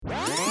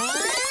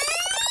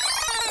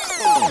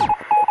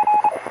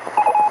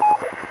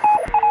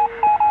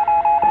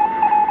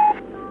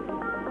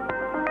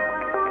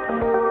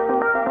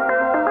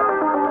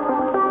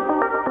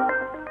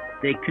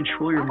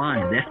control your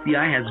mind. The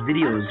FBI has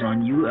videos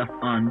on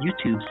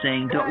YouTube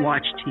saying don't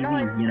watch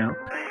TV, you know,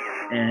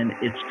 and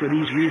it's for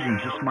these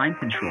reasons. It's mind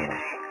control.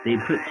 They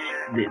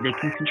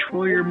can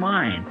control your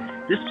mind.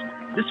 This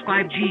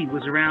 5G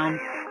was around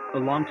a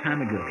long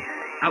time ago.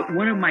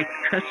 One of my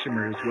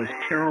customers was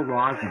Carol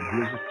Rosen, who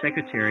was the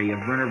secretary of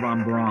Werner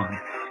von Braun,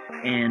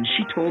 and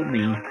she told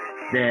me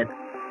that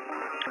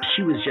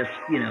she was just,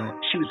 you know,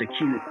 she was a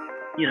cute,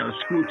 you know,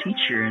 school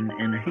teacher, and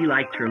he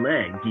liked her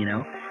legs, you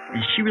know,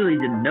 and she really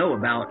didn't know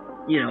about,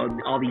 you know,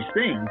 all these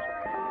things.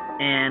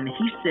 And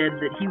he said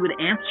that he would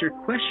answer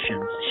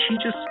questions.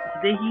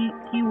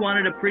 He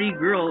wanted a pretty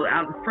girl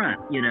out in front,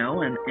 you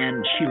know,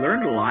 and she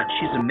learned a lot.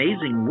 She's an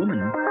amazing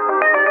woman.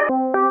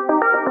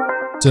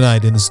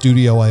 Tonight in the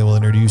studio, I will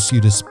introduce you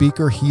to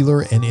speaker,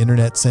 healer, and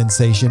internet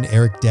sensation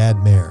Eric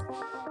Dadmehr.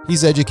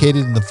 He's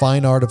educated in the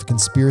fine art of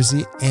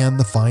conspiracy and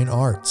the fine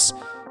arts.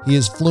 He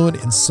is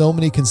fluent in so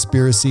many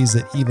conspiracies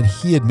that even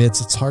he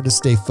admits it's hard to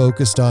stay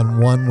focused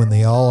on one when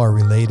they all are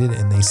related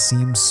and they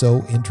seem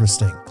so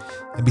interesting.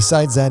 And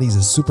besides that, he's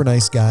a super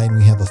nice guy and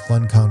we have a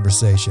fun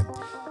conversation.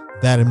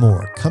 That and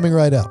more coming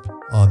right up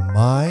on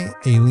My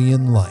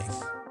Alien Life.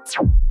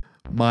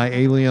 My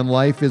Alien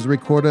Life is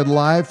recorded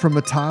live from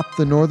atop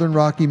the Northern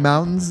Rocky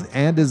Mountains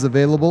and is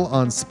available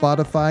on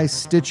Spotify,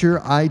 Stitcher,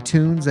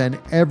 iTunes, and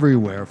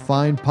everywhere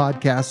fine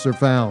podcasts are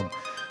found.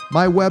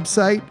 My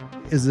website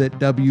is at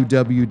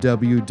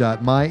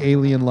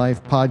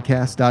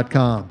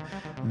www.myalienlifepodcast.com.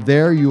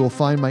 There you will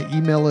find my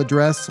email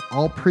address,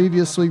 all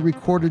previously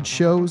recorded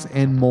shows,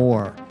 and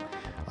more.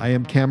 I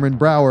am Cameron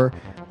Brower.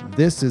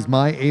 This is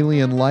My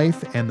Alien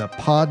Life, and the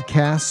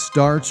podcast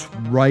starts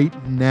right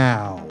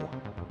now.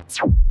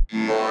 My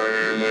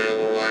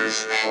Alien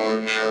Life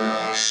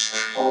Podcast.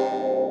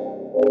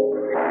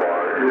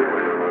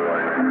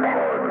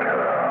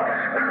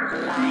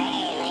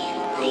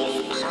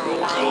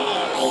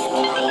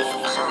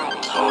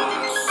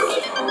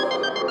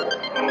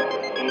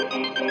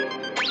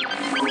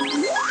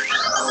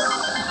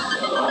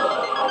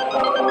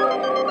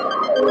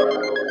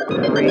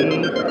 Three,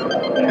 two,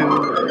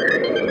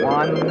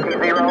 one,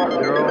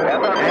 zero,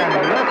 and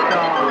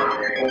liftoff.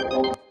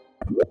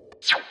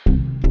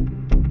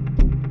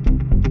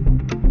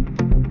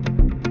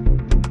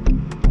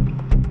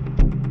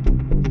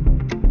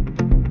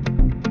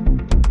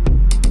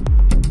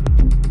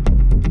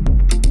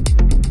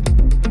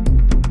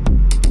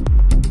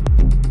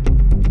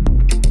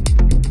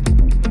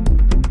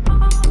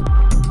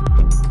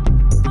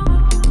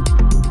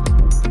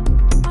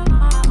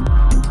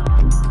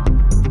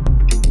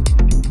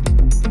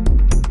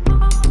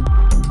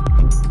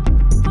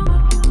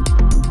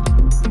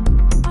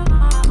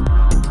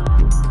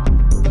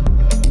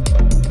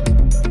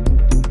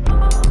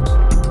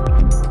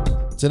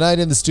 Tonight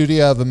in the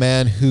studio, I have a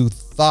man who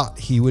thought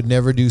he would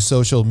never do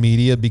social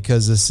media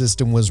because the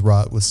system was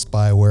wrought with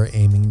spyware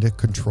aiming to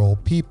control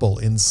people.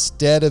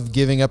 Instead of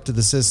giving up to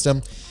the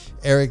system,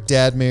 Eric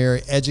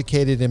Dadmehr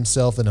educated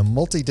himself in a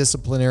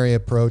multidisciplinary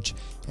approach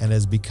and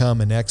has become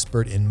an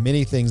expert in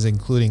many things,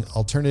 including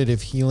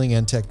alternative healing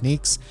and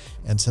techniques.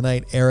 And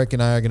tonight, Eric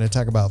and I are going to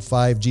talk about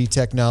 5G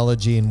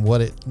technology and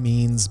what it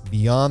means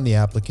beyond the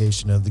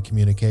application of the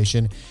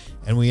communication.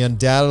 And we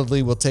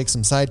undoubtedly will take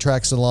some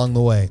sidetracks along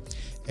the way.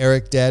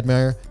 Eric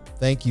Dadmehr,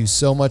 thank you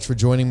so much for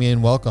joining me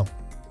and welcome.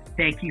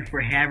 Thank you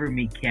for having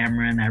me,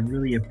 Cameron. I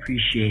really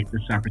appreciate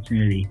this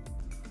opportunity.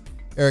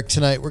 Eric,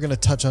 tonight we're going to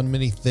touch on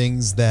many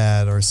things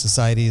that our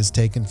society has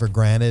taken for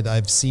granted.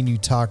 I've seen you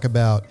talk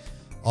about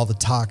all the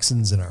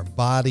toxins in our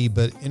body,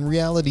 but in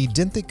reality,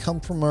 didn't they come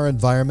from our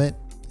environment,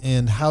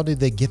 and how did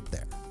they get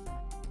there?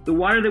 The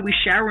water that we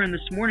shower in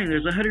this morning,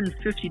 there's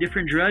 150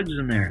 different drugs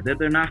in there that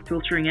they're not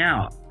filtering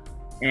out.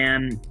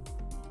 And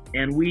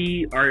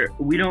we're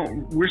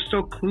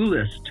so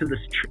clueless to this.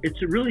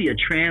 It's really a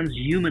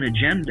transhuman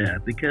agenda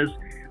because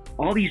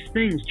all these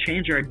things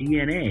change our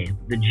DNA.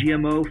 The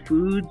GMO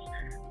foods,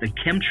 the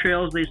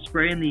chemtrails they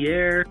spray in the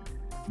air,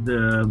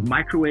 the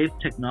microwave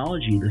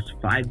technology, this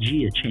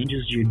 5G, it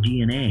changes your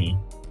DNA.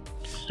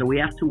 So we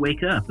have to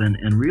wake up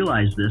and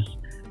realize this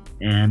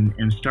and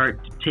start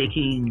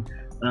taking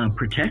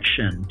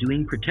protection,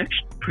 doing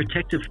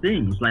protective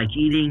things like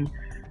eating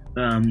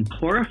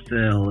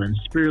chlorophyll and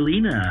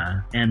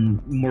spirulina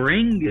and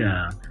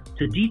moringa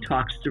to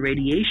detox the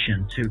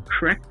radiation, to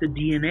correct the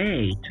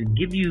DNA, to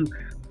give you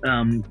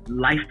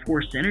life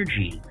force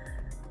energy.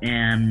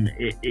 And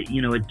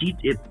you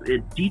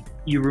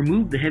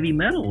remove the heavy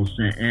metals,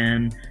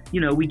 and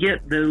we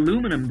get the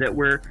aluminum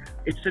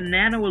it's a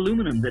nano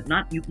aluminum that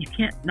not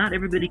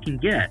everybody can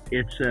get.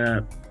 It's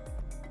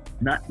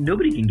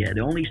nobody can get.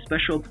 Only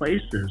special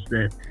places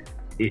that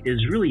it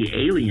is really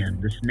alien.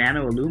 This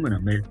nano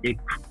aluminum,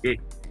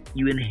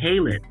 you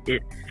inhale it.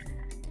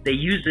 They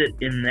use it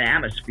in the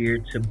atmosphere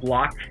to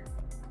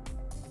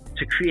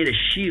create a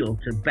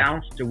shield to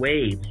bounce the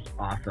waves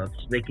off of,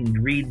 so they can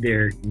read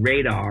their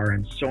radar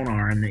and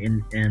sonar,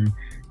 and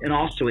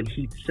also it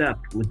heats up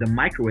with the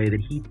microwave.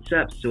 It heats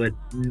up so it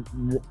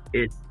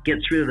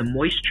gets rid of the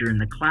moisture in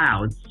the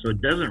clouds, so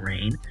it doesn't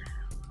rain.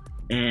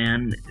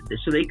 and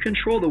so they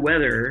control the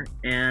weather,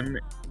 and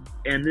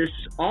this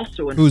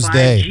also in Who's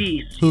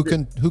 5G.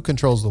 they? Who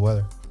controls the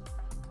weather?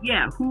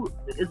 Yeah, who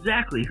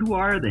exactly? Who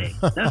are they?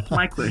 That's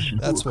my question.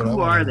 That's what I who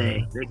wanna are know.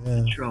 they that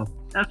control?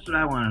 That's what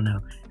I want to know.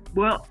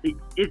 Well,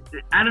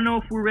 I don't know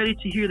if we're ready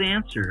to hear the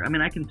answer. I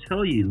mean, I can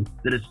tell you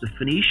that it's the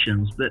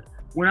Phoenicians, but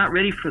we're not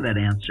ready for that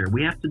answer.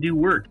 We have to do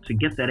work to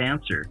get that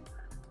answer.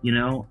 You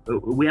know,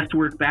 we have to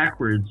work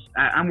backwards.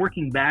 I'm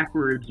working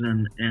backwards,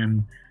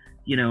 and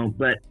you know,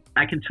 but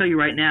I can tell you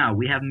right now,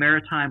 we have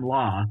maritime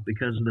law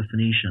because of the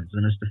Phoenicians,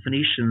 and it's the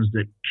Phoenicians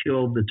that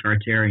killed the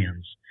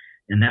Tartarians,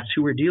 and that's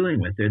who we're dealing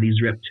with. They're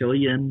these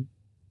reptilians,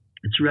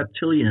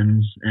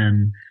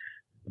 and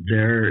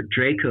they're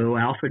Draco,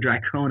 Alpha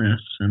Draconis,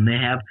 and they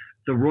have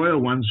the royal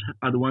ones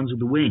are the ones with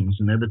the wings,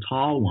 and they're the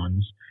tall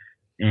ones.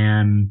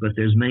 But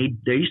there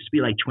used to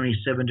be like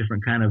 27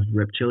 different kind of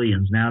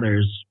reptilians. Now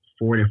there's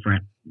 4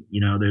 different.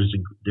 You know, there's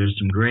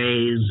some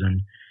grays,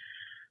 and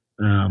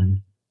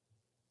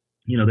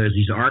you know, there's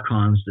these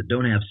archons that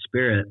don't have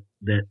spirit,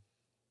 that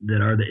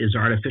is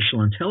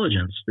artificial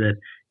intelligence. That,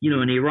 you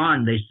know, in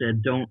Iran they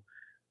said don't,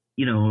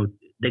 you know,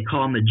 they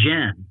call them the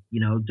jinn.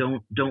 You know,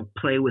 don't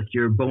play with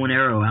your bow and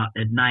arrow out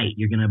at night.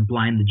 You're gonna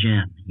blind the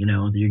jinn. You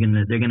know,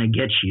 they're gonna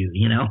get you.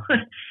 You know,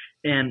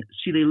 and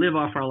see, they live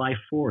off our life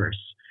force,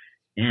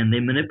 and they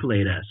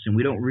manipulate us, and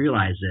we don't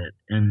realize it.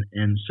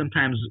 And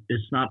sometimes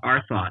it's not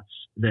our thoughts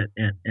that,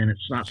 and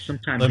it's not.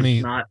 Sometimes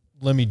it's not.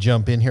 Let me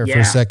jump in here for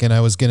a second.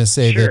 I was going to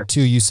say Sure. that too.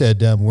 You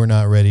said we're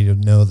not ready to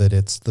know that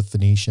it's the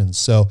Phoenicians.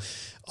 So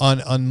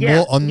on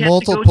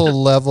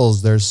multiple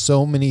levels, there's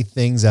so many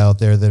things out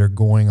there that are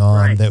going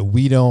on that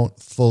we don't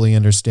fully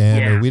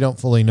understand or we don't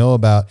fully know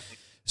about.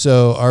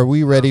 So are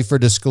we ready for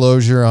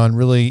disclosure on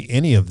really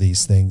any of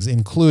these things,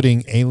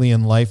 including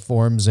alien life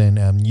forms and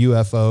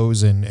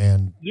UFOs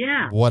and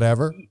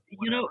whatever?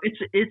 You know, it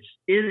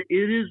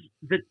is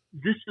that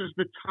this is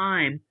the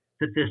time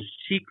that the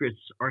secrets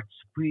are to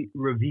be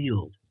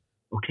revealed.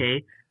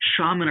 Okay,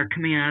 shaman are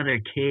coming out of their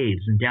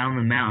caves and down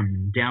the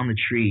mountain, down the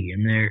tree,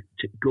 and they're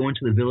going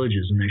to the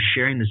villages, and they're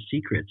sharing the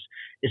secrets.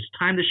 It's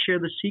time to share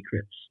the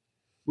secrets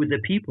with the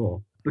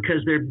people,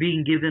 because they're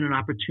being given an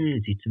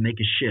opportunity to make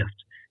a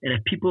shift. And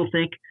if people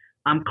think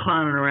I'm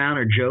clowning around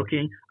or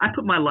joking, I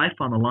put my life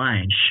on the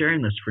line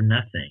sharing this for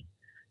nothing.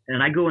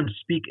 And I go and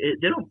speak.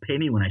 They don't pay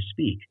me when I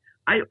speak.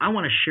 I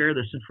want to share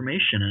this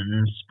information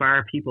and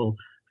inspire people.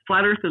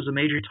 Flat Earth is a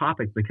major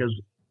topic because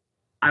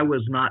I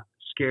was not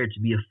scared to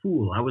be a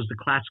fool. I was the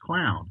class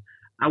clown.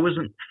 I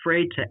wasn't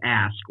afraid to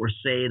ask or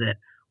say that,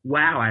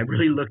 wow, I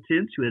really looked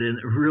into it and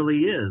it really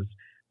is.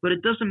 But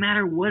it doesn't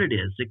matter what it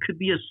is. It could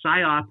be a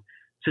psyop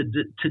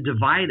to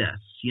divide us,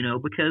 you know,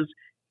 because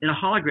in a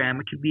hologram,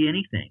 it could be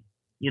anything.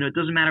 You know, it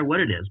doesn't matter what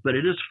it is, but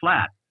it is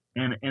flat.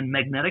 And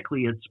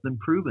magnetically, it's been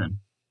proven.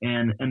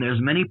 And there's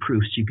many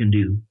proofs you can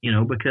do, you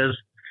know, because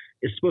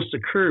it's supposed to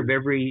curve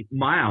every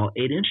mile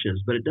 8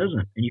 inches, but it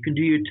doesn't. And you can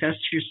do your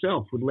tests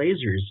yourself with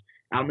lasers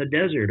out in the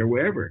desert or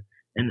wherever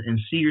and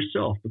see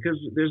yourself, because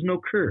there's no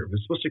curve.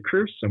 It's supposed to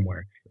curve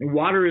somewhere. And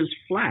water is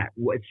flat.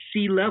 It's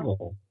sea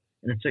level.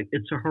 And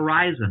it's a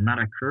horizon, not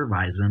a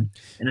curve-izon.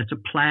 And it's a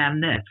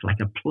planet, like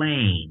a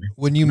plane.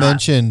 When you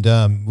mentioned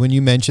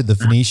the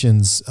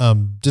Phoenicians,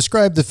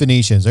 describe the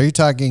Phoenicians. Are you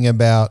talking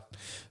about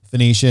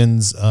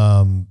Phoenicians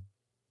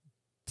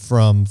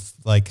from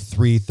like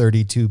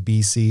 332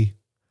 BC?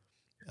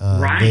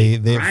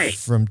 They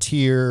from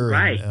Tyre,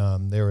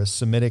 and they were a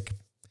Semitic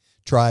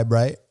tribe,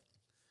 right?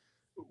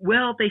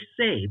 Well, they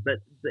say, but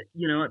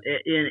you know,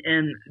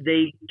 and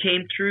they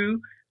came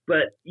through.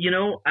 But you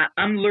know,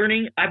 I've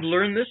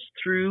learned this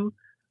through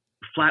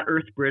Flat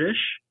Earth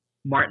British,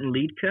 Martin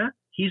Liedtke.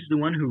 He's the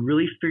one who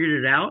really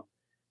figured it out,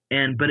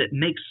 but it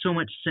makes so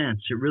much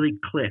sense. It really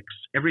clicks,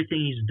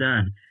 everything he's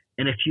done.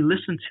 And if you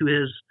listen to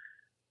his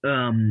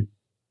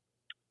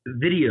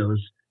videos,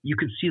 you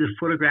can see the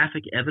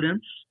photographic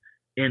evidence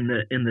in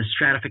the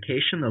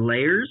stratification, the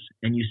layers,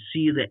 and you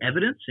see the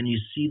evidence and you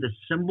see the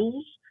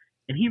symbols,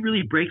 and he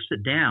really breaks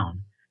it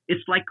down.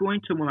 It's like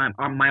going to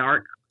my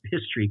art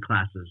history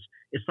classes.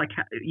 It's like,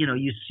 you know,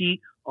 you see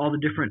all the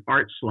different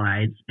art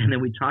slides and then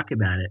we talk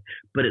about it,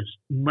 but it's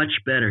much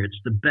better. It's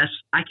the best.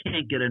 I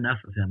can't get enough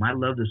of him. I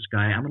love this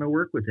guy. I'm going to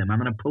work with him. I'm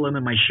going to pull him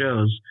in my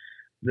shows,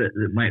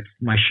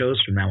 my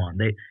shows from now on.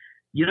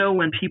 You know,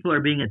 when people are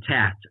being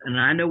attacked, and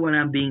I know when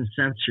I'm being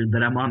censored,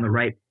 that I'm on the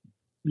right,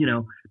 you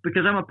know,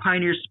 because I'm a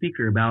pioneer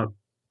speaker about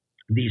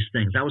these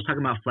things. I was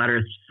talking about Flat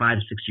Earth 5-6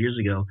 years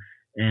ago,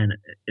 and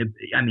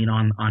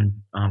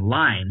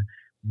online,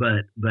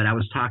 but I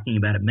was talking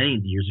about it many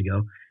years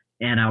ago,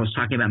 and I was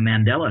talking about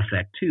Mandela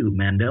effect too.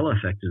 Mandela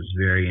effect is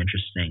very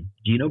interesting.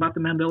 Do you know about the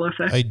Mandela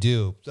effect? I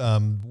do.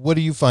 What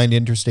do you find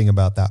interesting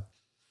about that?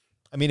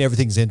 I mean,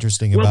 everything's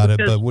interesting about it,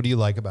 but what do you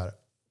like about it?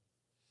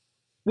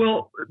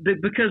 Well,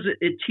 because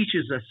it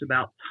teaches us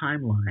about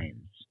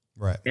timelines.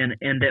 Right.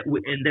 And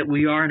that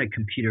we are in a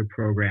computer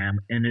program,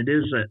 and it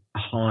is a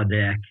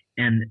holodeck,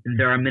 and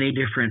there are many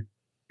different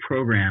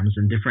programs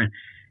and different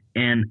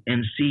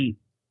and see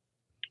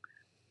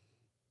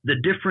the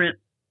different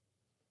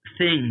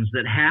things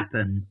that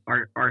happen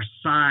are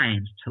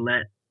signs to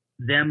let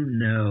them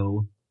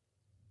know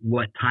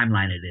what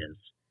timeline it is.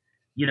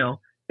 You know,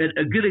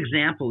 a good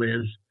example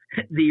is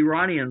the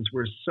Iranians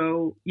were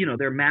so,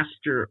 they're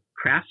master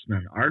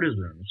craftsmen,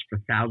 artisans for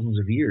thousands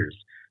of years.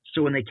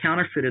 So when they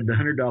counterfeited the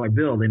 $100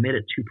 bill, they made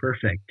it too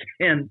perfect.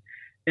 And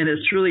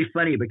it's really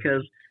funny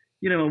because,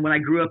 when I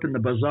grew up in the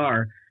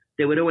bazaar,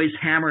 they would always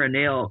hammer a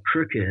nail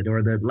crooked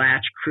or the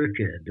latch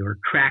crooked or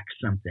crack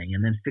something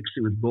and then fix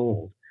it with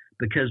gold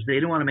because they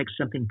didn't want to make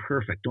something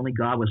perfect. Only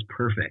God was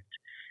perfect.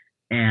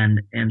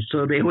 And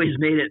so they always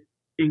made it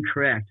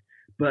incorrect.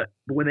 But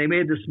when they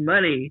made this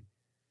money,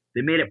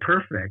 they made it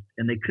perfect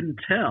and they couldn't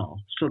tell.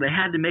 So they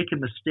had to make a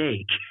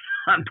mistake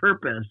on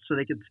purpose so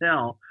they could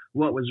tell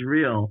what was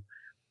real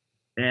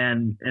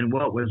and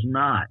what was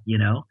not,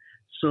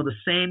 So the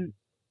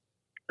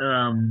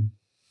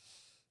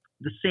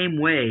same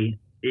way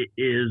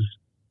is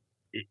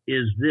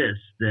this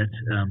that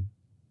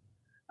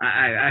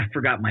I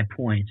forgot my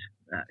point.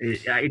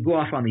 I go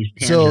off on these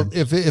tangents.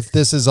 So if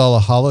this is all a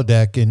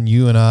holodeck and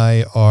you and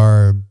I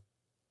are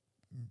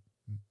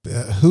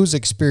who's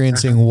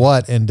experiencing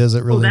what, and does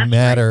it really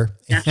matter?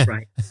 Right. That's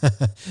right.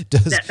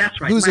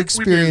 That's right. Who's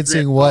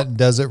experiencing what, and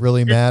does it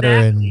really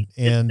matter?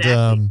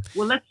 Exactly.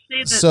 Well, let's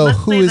say that. So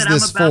who is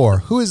this for?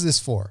 Who is this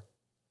for?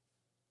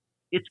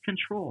 It's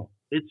control.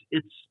 It's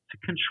to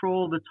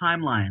control the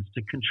timelines,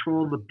 to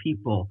control the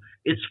people.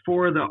 It's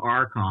for the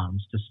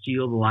archons to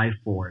steal the life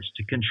force,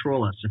 to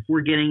control us. If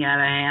we're getting out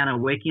of hand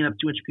and waking up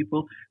too much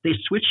people, they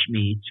switch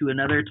me to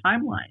another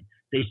timeline.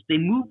 They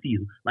move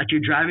you like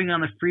you're driving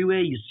on the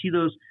freeway. You see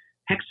those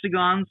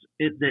hexagons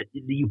that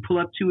you pull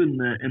up to in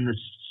the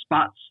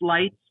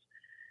spotlights,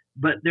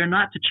 but they're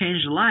not to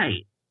change the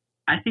light.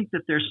 I think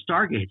that they're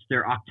stargates.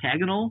 They're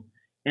octagonal,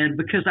 and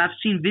because I've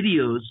seen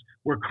videos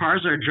where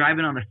cars are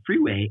driving on the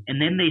freeway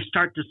and then they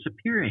start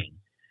disappearing,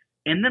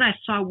 and then I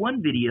saw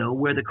one video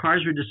where the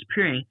cars were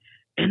disappearing,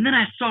 and then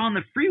I saw on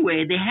the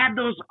freeway they had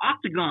those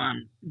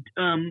octagon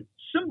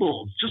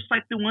symbols, just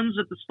like the ones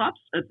at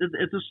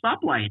the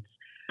stoplights.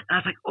 And I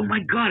was like, oh my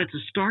God, it's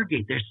a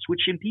Stargate. They're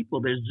switching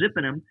people. They're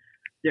zipping them.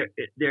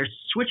 They're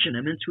switching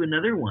them into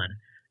another one.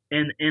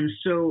 And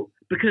so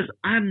because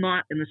I'm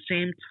not in the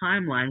same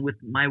timeline with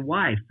my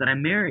wife that I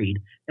married,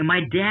 and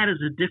my dad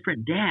is a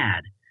different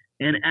dad.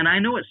 And I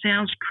know it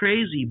sounds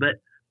crazy, but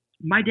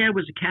my dad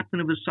was a captain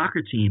of his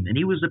soccer team, and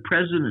he was the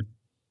president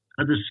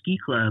of the ski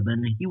club,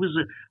 and he was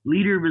a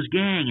leader of his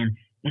gang,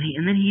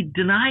 and then he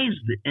denies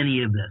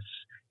any of this.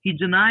 He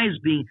denies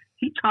being.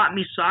 He taught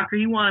me soccer.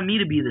 He wanted me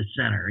to be the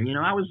center.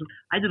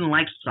 I didn't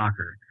like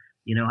soccer.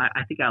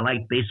 I think I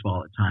liked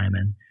baseball at the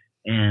time,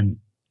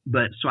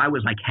 but so I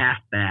was like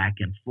halfback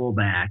and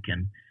fullback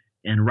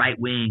and right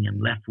wing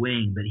and left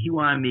wing. But he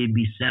wanted me to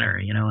be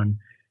center.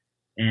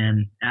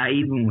 And I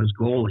even was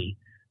goalie.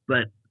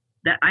 But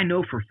that I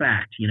know for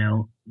fact,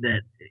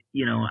 that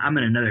I'm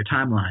in another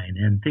timeline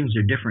and things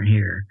are different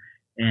here.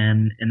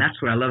 And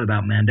that's what I love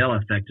about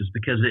Mandela Effect is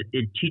because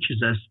it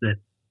teaches us that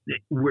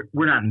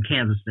we're not in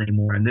Kansas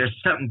anymore, and there's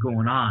something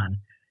going on,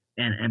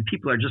 and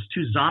people are just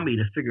too zombie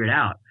to figure it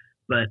out.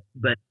 But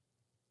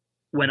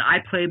when I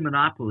played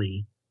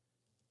Monopoly,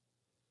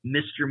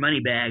 Mr.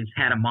 Moneybags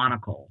had a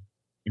monocle,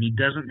 and he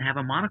doesn't have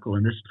a monocle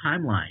in this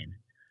timeline.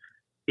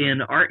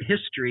 In art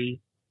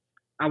history,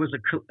 I was a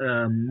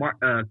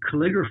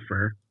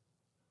calligrapher,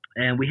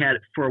 and we had,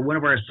 for one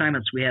of our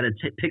assignments, we had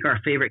to pick our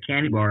favorite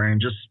candy bar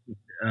and just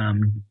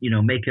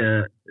make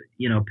a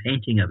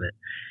painting of it.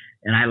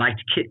 And I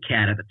liked Kit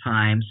Kat at the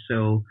time,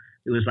 so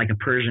it was like a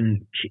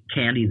Persian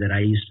candy that I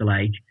used to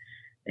like.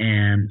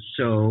 And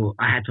so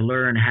I had to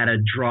learn how to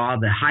draw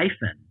the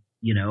hyphen,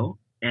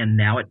 and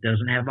now it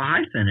doesn't have a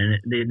hyphen, and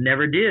it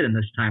never did in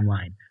this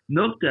timeline.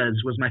 Milk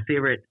Duds was my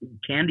favorite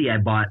candy I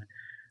bought,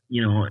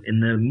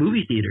 in the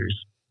movie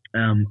theaters,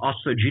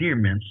 also Junior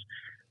Mints.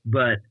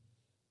 But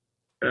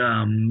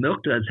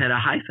Milk Duds had a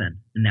hyphen,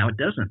 and now it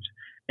doesn't.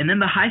 And then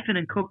the hyphen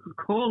in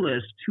Coca-Cola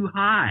is too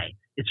high.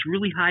 It's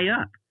really high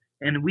up.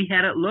 And we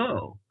had it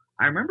low.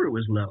 I remember it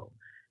was low.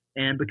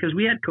 And because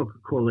we had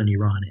Coca-Cola in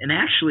Iran. And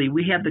actually,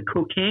 we had the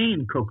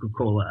cocaine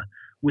Coca-Cola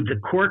with the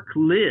cork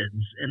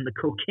lids and the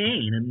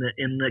cocaine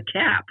in the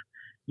cap,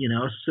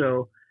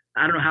 So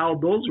I don't know how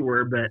old those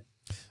were, but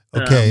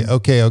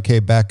Okay.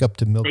 Back up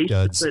to Milk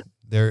Duds.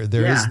 There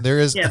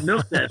is yeah,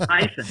 Milk Duds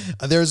hyphen.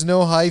 There's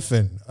no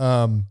hyphen.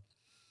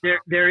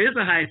 There is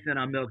a hyphen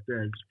on Milk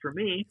Duds for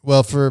me.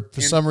 Well, for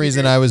some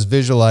reason, I was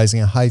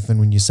visualizing a hyphen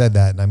when you said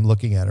that, and I'm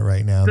looking at it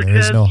right now. There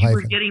is no hyphen.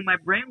 Because you were getting my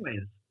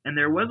brainwaves, and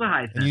there was a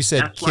hyphen. And you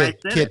said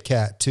Kit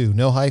Kat too.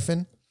 No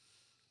hyphen?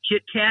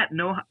 Kit Kat,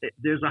 no.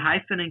 There's a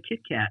hyphen in Kit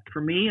Kat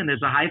for me, and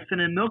there's a hyphen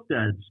in Milk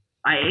Duds.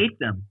 I ate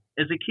them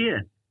as a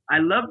kid. I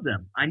loved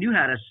them. I knew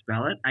how to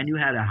spell it. I knew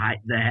how to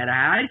they had a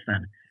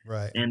hyphen.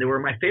 Right. And they were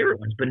my favorite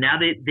ones. But now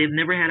they've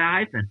never had a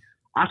hyphen.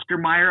 Oscar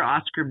Mayer.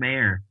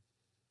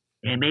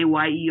 Mayer,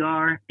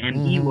 Meyer.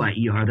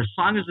 The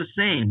song is the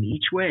same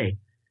each way.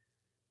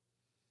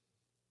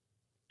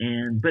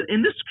 But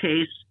in this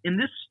case, in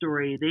this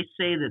story, they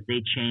say that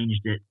they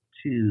changed it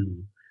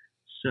to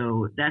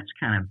So that's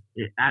kind of,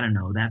 I don't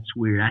know, that's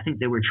weird. I think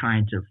they were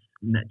trying to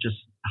just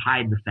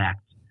hide the fact.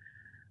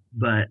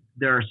 But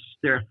there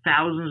are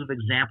thousands of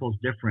examples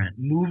different.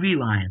 Movie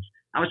lines.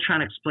 I was trying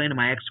to explain to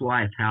my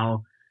ex-wife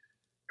how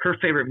her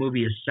favorite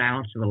movie is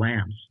Silence of the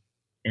Lambs.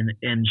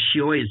 And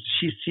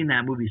she's seen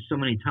that movie so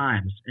many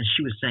times, and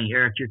she was saying,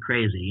 Eric, you're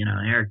crazy.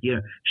 Eric,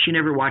 she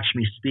never watched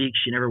me speak.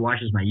 She never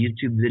watches my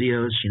YouTube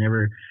videos.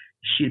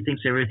 She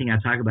thinks everything I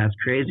talk about is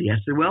crazy. I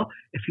said, well,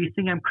 if you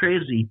think I'm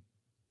crazy,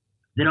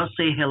 they don't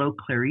say hello,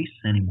 Clarice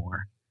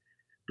anymore.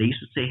 They used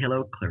to say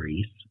hello,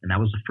 Clarice, and that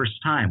was the first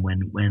time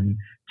when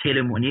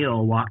Tatum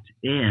O'Neal walked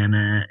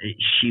in.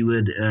 She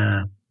would,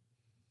 that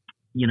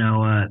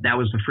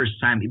was the first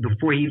time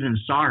before he even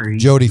saw her. He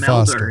Jodie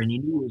smelled Foster, her and he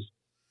knew it was.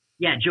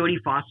 Yeah, Jodie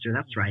Foster.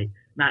 That's right.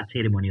 Not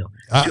Tatum O'Neal.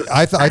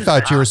 I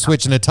thought you were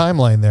switching a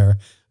timeline there,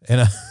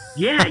 and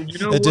yeah,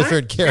 a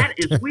different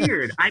character. That is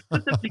weird. I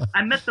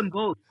met them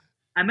both.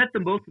 I met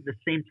them both at the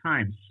same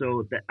time,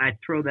 so that I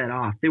throw that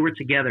off. They were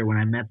together when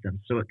I met them,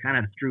 so it kind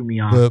of threw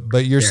me off.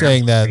 But you're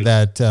saying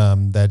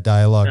that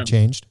dialogue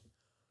changed.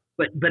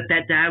 But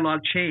that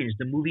dialogue changed.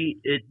 The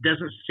movie, it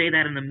doesn't say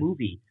that in the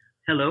movie.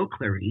 Hello,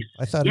 Clarice.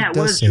 I thought it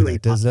does say that.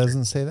 It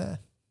doesn't say that.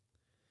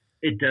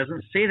 It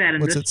doesn't say that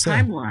in What's this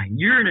timeline.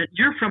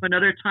 You're from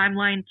another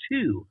timeline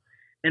too.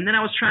 And then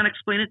I was trying to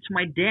explain it to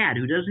my dad,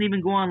 who doesn't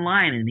even go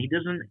online, and he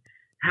doesn't.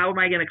 How am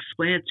I going to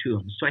explain it to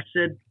him? So I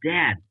said,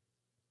 Dad,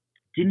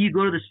 didn't you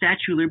go to the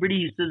Statue of Liberty?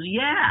 He says,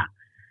 yeah.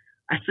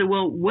 I said,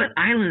 well, what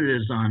island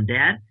is it on,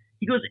 Dad?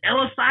 He goes,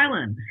 Ellis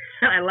Island.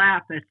 And I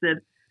laughed. I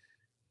said,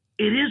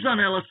 it is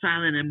on Ellis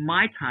Island in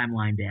my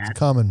timeline, Dad. It's a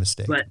common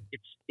mistake. But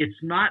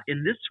it's not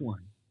in this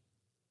one.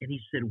 And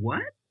he said,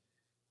 what?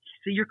 He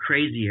said, you're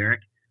crazy,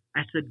 Eric.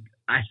 I said,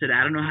 I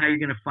don't know how you're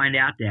going to find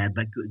out, Dad,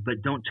 but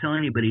don't tell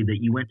anybody that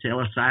you went to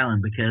Ellis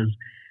Island, because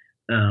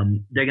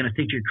they're going to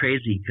think you're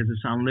crazy, because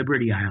it's on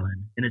Liberty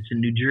Island and it's in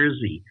New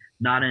Jersey,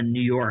 not in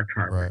New York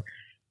Harbor. Right.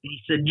 And he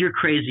said, you're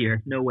crazy,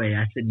 Eric. No way.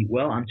 I said,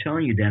 well, I'm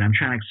telling you, Dad, I'm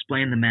trying to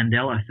explain the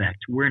Mandela effect.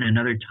 We're in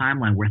another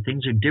timeline where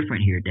things are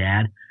different here,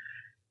 Dad.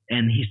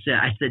 And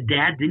I said,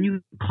 Dad, didn't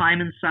you climb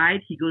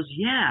inside? He goes,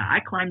 yeah, I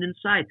climbed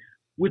inside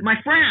with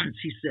my friends.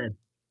 He said,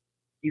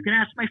 you can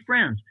ask my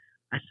friends.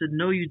 I said,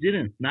 no, you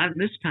didn't. Not in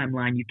this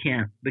timeline. You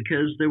can't,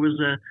 because there was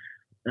a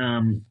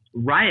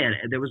riot.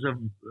 There was a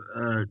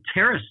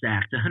terrorist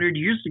act 100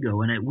 years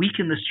ago, and it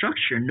weakened the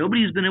structure.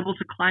 Nobody's been able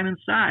to climb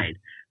inside.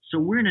 So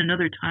we're in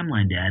another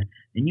timeline, Dad,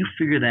 and you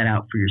figure that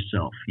out for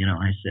yourself.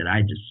 I said,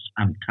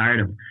 I'm tired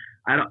of,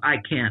 I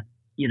can't,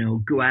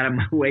 go out of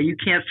my way. You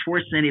can't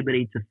force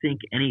anybody to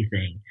think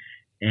anything.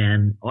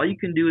 And all you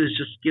can do is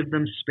just give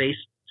them space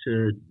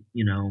to,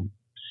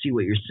 see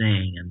what you're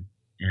saying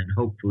and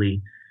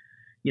hopefully,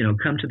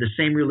 come to the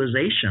same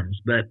realizations.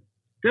 But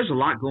there's a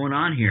lot going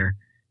on here,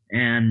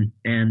 and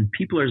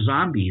people are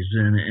zombies,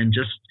 and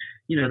just,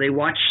 they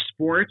watch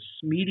sports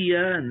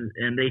media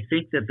and they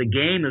think that the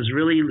game is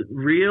really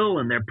real,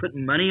 and they're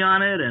putting money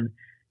on it. And,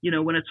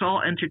 when it's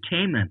all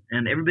entertainment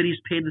and everybody's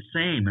paid the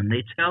same, and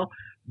they tell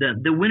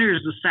the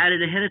winners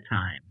decided ahead of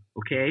time.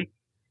 Okay.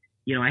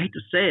 I hate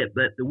to say it,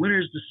 but the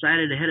winners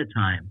decided ahead of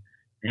time,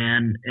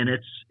 and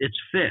it's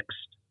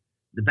fixed.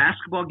 The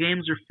basketball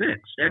games are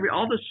fixed.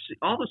 All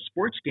the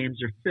sports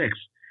games are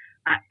fixed.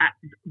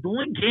 The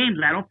only games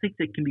I don't think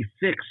that can be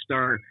fixed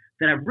are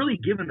that I've really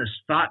given this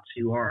thought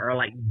to are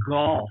like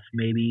golf,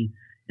 maybe,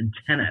 and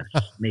tennis,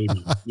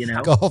 maybe.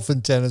 Golf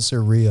and tennis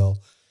are real.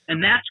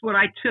 And that's what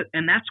I took,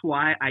 and that's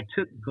why I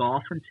took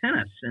golf and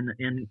tennis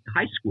in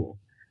high school,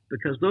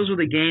 because those were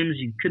the games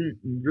you couldn't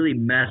really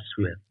mess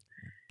with.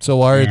 So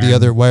why are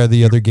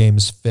the other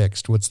games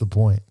fixed? What's the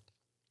point?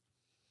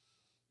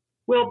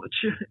 Well,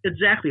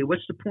 exactly.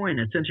 What's the point?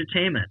 It's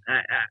entertainment.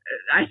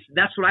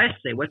 That's what I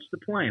say. What's the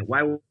point?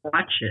 Why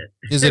watch it?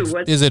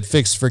 Is it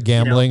fixed for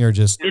gambling, or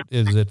just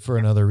is it for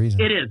another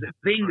reason? It is.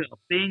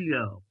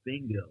 Bingo.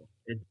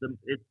 It's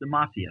the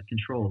mafia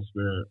controls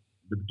the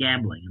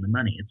gambling and the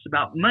money. It's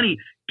about money.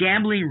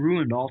 Gambling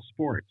ruined all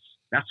sports.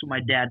 That's what my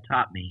dad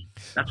taught me.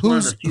 That's one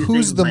of the few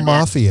who's things the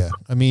mafia?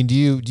 I mean, do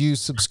you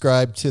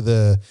subscribe to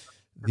the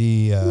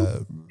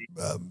banksters,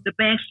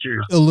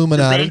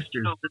 Illuminati? The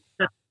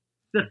banksters,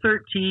 the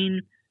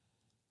 13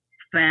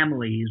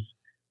 families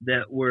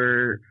that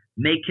were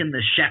making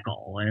the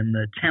shekel and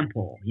the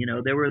temple.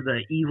 They were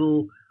the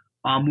evil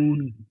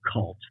Amun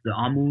cult, the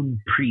Amun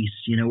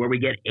priests, where we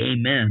get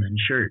amen in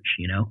church,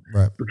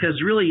 Right.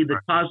 Because really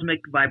the cosmic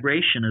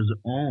vibration is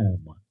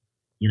Om.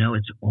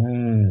 It's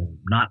Om,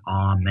 not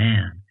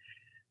Amen.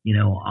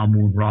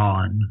 Amun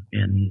Ra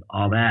and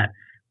all that.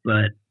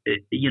 But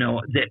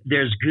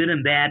there's good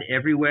and bad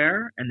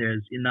everywhere, and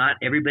there's not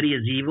everybody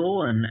is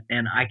evil.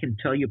 And I can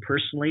tell you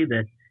personally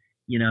that,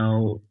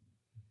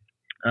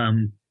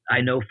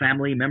 I know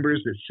family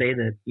members that say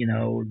that,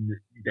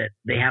 that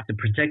they have to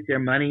protect their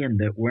money and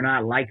that we're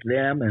not like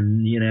them.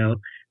 And,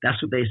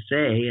 that's what they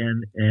say.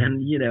 And,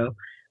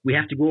 we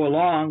have to go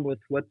along with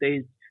what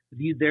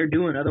they're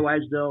doing.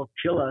 Otherwise they'll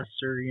kill us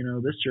or,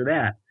 this or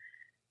that.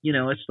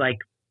 It's like,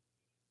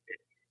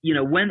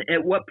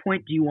 at what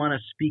point do you want to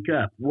speak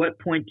up? What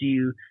point do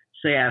you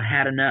say I've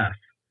had enough?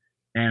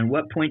 And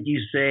what point do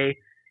you say,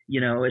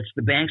 it's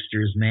the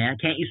banksters, man?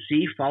 Can't you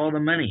see? Follow the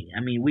money.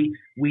 I mean,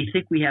 we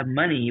think we have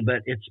money,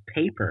 but it's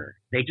paper.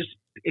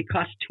 It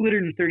costs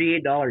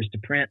 $238 to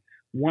print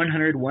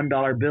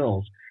 $101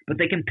 bills, but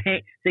they can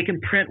print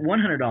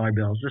 $100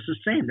 bills. It's the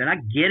same. They're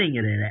not getting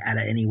it out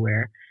of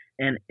anywhere.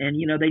 And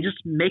they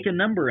just make a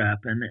number up,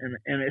 and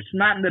it's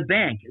not in the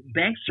bank.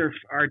 Banks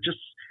are just,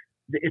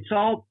 it's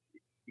all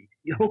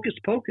hocus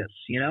pocus,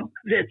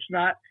 It's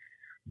not.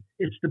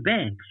 It's the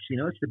banks,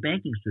 it's the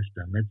banking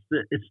system.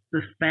 It's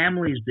the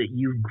families that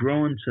you've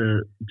grown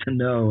to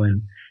know,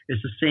 and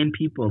it's the same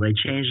people. They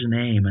change the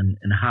name and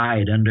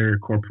hide under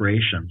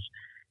corporations.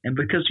 And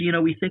because,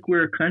 we think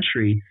we're a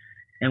country,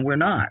 and we're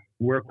not.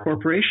 We're a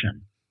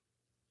corporation.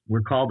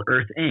 We're called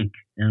Earth Inc.,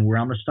 and we're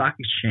on the stock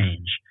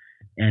exchange.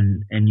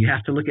 And you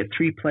have to look at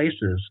three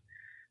places.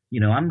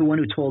 I'm the one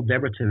who told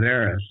Deborah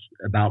Tavares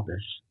about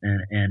this,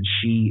 and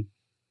she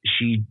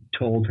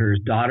told her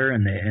daughter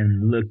and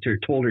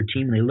told her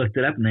team, and they looked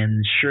it up, and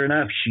then sure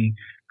enough, she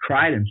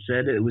cried and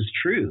said it was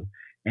true.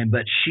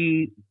 But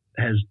she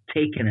has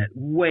taken it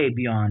way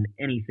beyond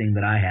anything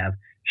that I have.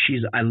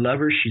 I love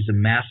her. She's a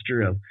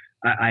master of.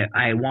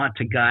 I want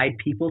to guide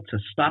people to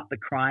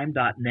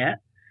stopthecrime.net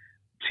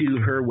to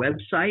her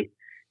website,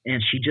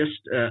 and she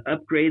just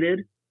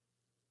upgraded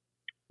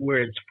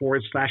where it's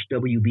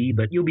 /WB,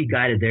 but you'll be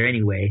guided there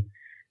anyway.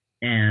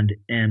 And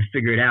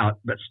figure it out.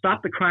 But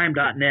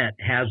stopthecrime.net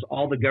has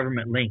all the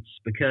government links,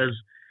 because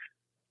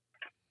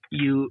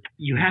you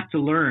have to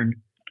learn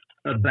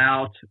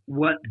about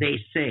what they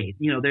say.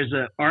 There's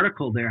an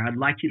article there I'd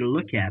like you to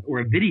look at,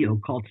 or a video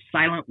called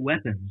Silent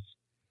Weapons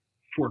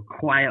for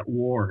Quiet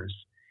Wars.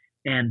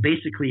 And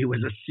basically it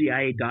was a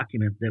CIA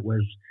document that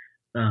was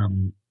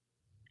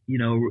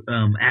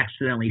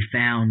accidentally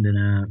found in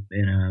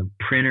a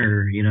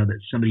printer, that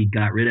somebody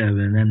got rid of,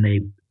 and then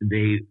they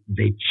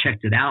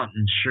checked it out,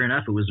 and sure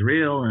enough, it was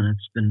real, and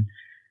it's been,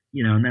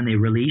 and then they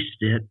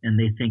released it, and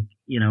they think,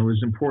 it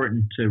was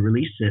important to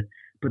release it.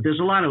 But there's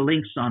a lot of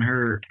links on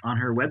her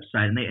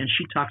website, and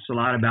she talks a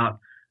lot about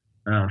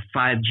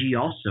 5G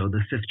also,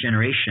 the fifth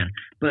generation.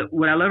 But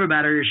what I love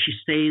about her is she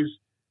stays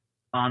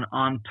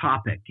on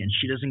topic, and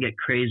she doesn't get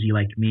crazy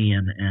like me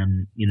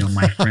and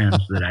my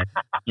friends that I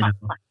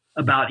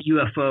about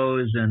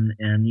UFOs and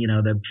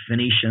the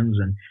Phoenicians,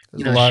 and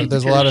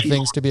there's a lot of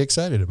things to be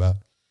excited about.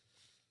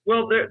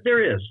 Well,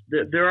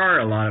 there are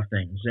a lot of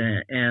things,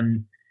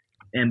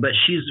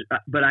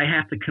 but I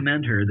have to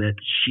commend her that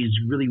she's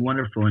really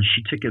wonderful, and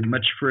she took it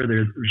much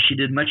further. She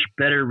did much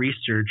better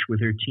research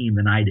with her team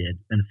than I did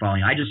in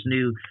following. I just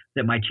knew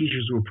that my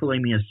teachers were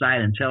pulling me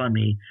aside and telling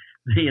me,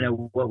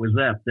 what was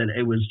up, that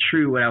it was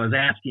true what I was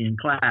asking in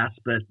class,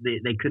 but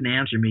they couldn't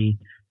answer me,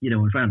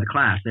 in front of the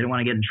class. They didn't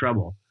want to get in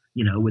trouble,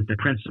 with the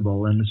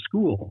principal and the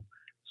school.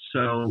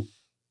 So,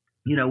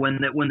 when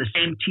the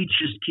same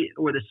teachers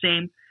or the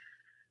same,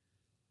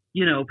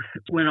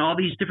 when all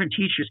these different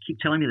teachers keep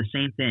telling me the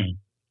same thing,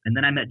 and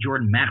then I met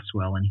Jordan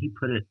Maxwell, and he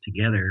put it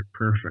together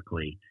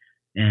perfectly.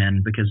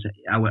 And because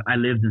I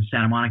lived in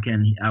Santa Monica,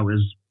 and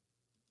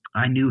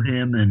I knew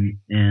him,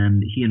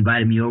 and he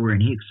invited me over,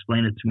 and he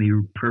explained it to me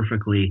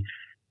perfectly,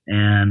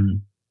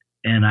 and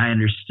I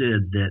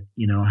understood that,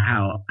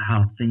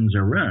 how things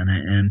are run.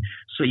 And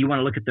so you want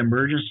to look at the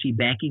Emergency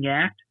Banking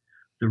Act,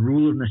 the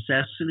Rule of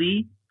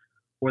Necessity,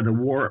 or the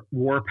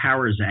War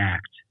Powers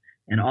Act.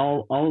 And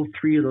all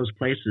three of those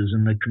places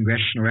in the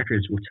congressional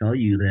records will tell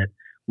you that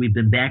we've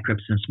been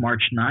bankrupt since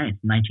March 9th,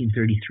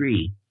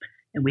 1933.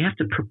 And we have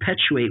to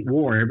perpetuate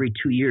war every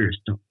 2 years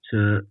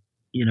to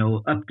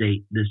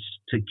update this,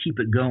 to keep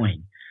it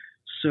going.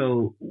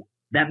 So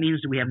that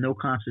means that we have no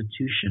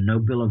constitution, no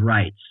Bill of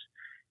Rights,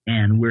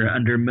 and we're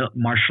under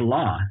martial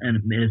law,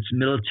 and it's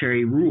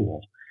military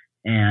rule.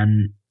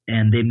 And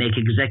they make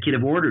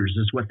executive orders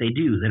is what they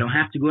do. They don't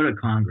have to go to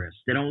Congress.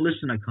 They don't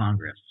listen to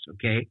Congress,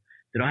 okay?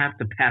 They don't have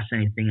to pass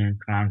anything in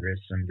Congress,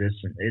 and this,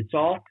 and it's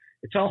all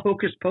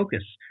hocus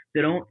pocus.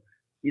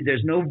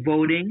 There's no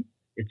voting.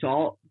 It's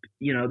all,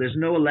 there's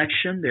no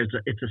election.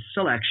 It's a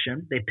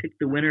selection. They pick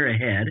the winner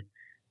ahead.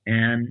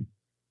 And,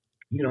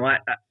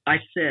 I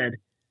said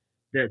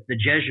that the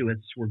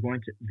Jesuits were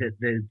going to,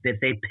 that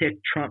they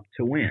picked Trump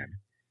to win.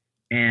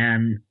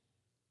 And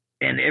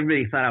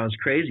everybody thought I was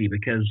crazy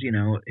because,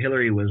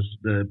 Hillary was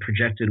the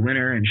projected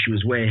winner and she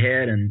was way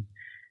ahead. And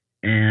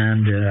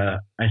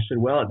I said,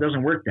 well, it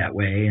doesn't work that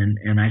way.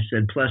 And I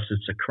said, plus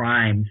it's a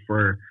crime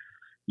for,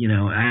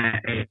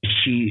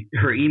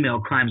 her email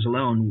crimes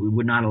alone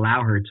would not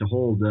allow her to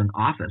hold an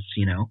office,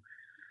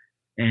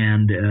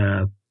 and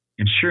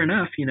sure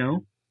enough,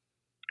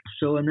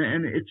 so, and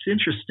it's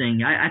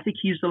interesting. I think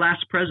he's the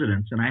last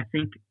president. And I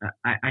think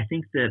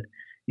that,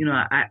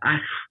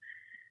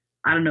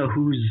 I don't know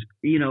who's,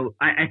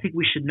 I think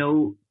we should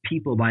know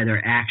people by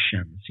their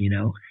actions,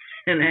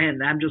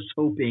 and I'm just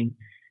hoping,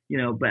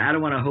 but I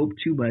don't want to hope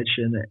too much.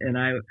 And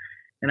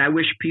I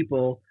wish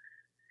people,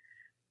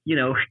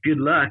 good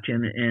luck.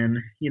 And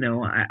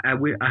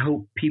I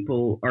hope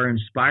people are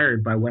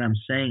inspired by what I'm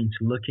saying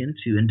to look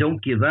into and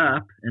don't give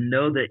up and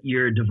know that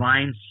you're a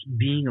divine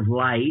being of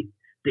light,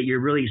 that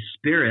you're really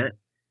spirit,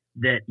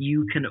 that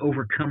you can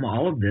overcome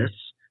all of this,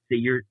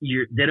 that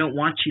they don't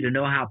want you to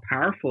know how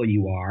powerful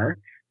you are.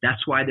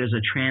 That's why there's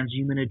a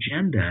transhuman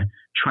agenda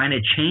trying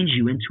to change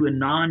you into a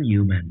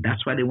non-human.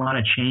 That's why they want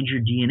to change your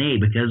DNA,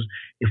 because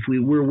if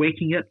we're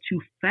waking up too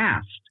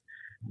fast,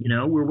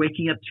 we're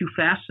waking up too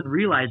fast and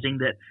realizing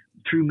that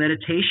through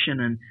meditation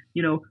and,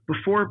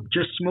 before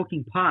just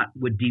smoking pot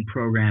would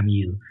deprogram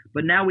you.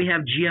 But now we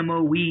have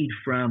GMO weed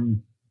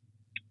from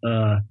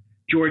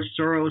George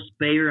Soros,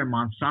 Bayer, and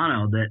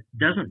Monsanto that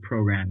doesn't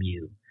program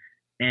you.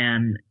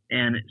 And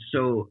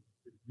so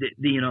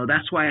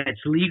that's why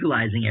it's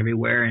legalizing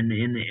everywhere, and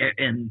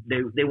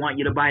they want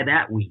you to buy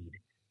that weed.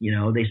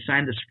 They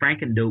signed this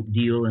Frankendope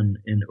deal in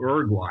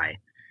Uruguay,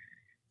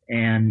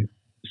 and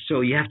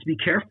so you have to be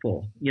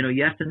careful.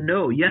 You have to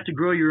know. You have to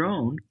grow your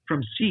own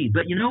from seed.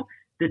 But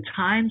the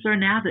times are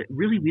now that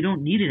really we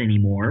don't need it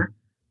anymore.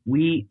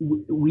 We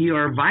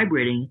are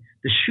vibrating.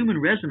 The Schumann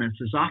resonance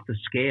is off the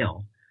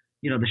scale.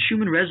 The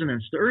Schumann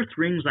resonance. The Earth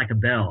rings like a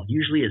bell.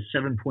 Usually it's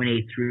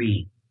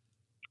 7.83.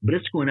 But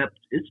it's going up.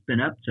 It's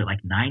been up to like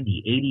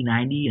 90, 80,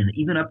 90, and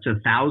even up to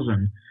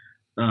 1,000.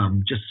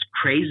 Just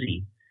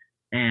crazy.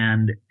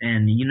 And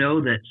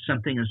that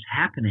something is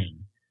happening.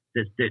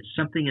 That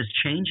something is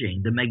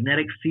changing. The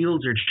magnetic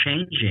fields are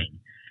changing,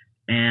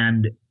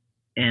 and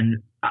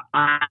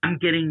I'm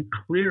getting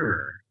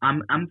clearer. I'm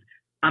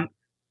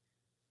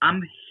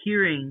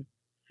hearing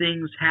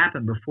things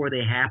happen before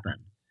they happen.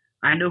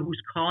 I know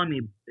who's calling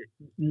me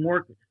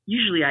more.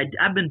 Usually,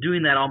 I've been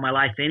doing that all my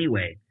life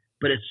anyway.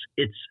 But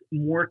it's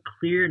more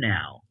clear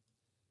now,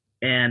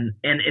 and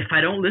if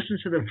I don't listen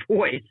to the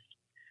voice,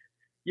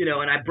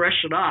 and I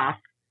brush it off,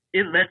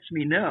 it lets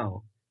me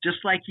know.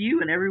 Just like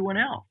you and everyone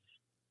else,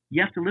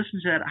 you have to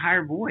listen to that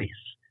higher voice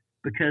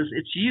because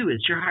it's you,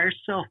 it's your higher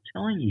self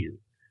telling you.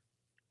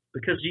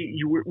 Because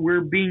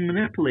we're being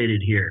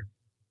manipulated here,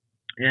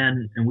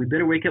 and we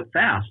better wake up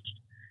fast.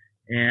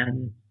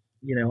 And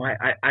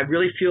I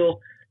really feel.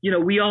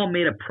 We all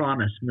made a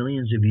promise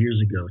millions of years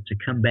ago to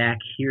come back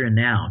here and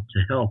now to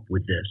help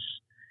with this.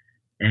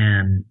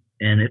 And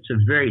it's a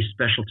very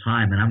special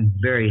time, and I'm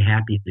very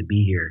happy to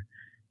be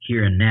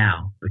here and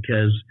now,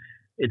 because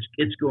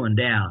it's going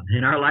down.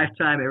 In our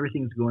lifetime,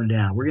 everything's going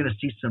down. We're going to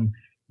see some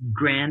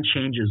grand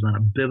changes on a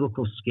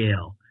biblical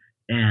scale.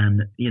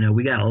 And,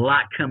 we got a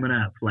lot coming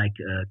up, like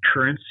a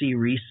currency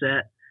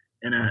reset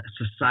and a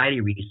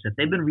society reset.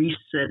 They've been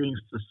resetting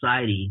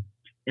society.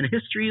 And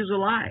history is a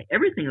lie.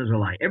 Everything is a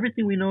lie.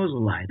 Everything we know is a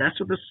lie. That's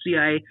what the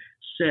CIA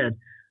said,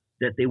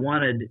 that they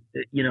wanted.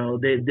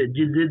 They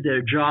did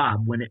their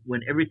job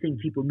when everything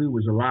people knew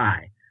was a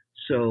lie.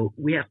 So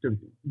we have to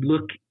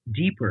look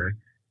deeper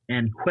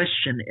and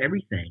question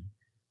everything,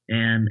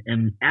 and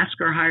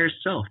ask our higher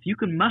self. You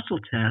can muscle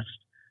test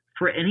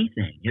for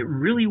anything. It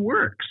really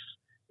works.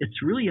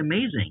 It's really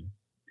amazing.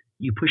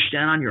 You push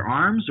down on your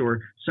arms,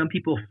 or some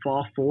people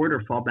fall forward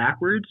or fall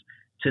backwards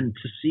to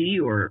see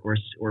or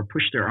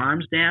push their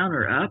arms down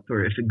or up,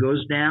 or if it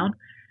goes down.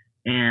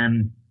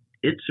 And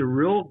it's a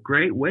real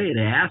great way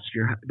to ask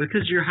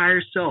because your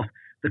higher self,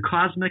 the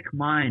cosmic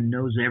mind,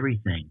 knows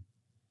everything.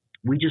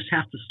 We just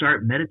have to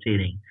start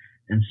meditating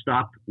and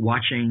stop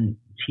watching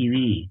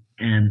TV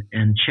and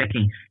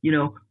checking.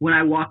 When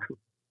I walk,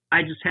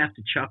 I just have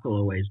to chuckle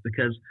always,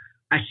 because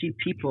I see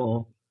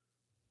people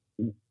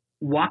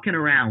walking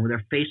around with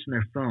their face in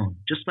their phone,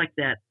 just like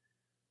that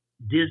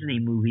Disney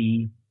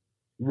movie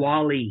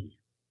Wall-E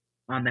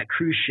on that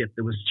cruise ship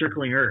that was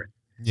circling Earth.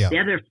 Yeah. They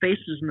have their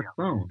faces in the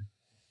phone,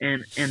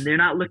 and they're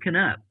not looking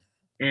up.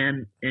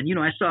 And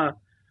I saw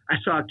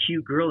a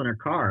cute girl in her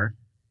car,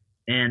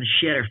 and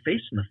she had her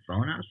face in the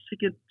phone. I was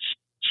thinking,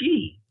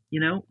 gee,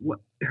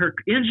 her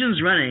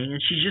engine's running,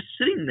 and she's just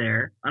sitting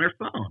there on her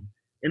phone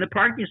in the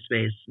parking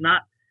space,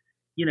 not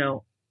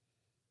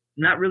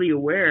really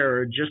aware,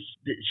 or just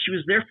she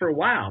was there for a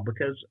while,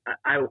 because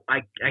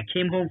I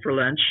came home for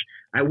lunch.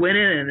 I went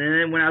in,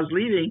 and then when I was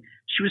leaving,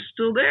 she was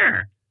still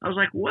there. I was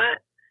like, what?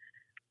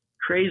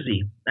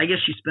 Crazy. I guess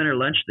she spent her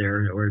lunch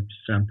there or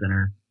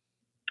something,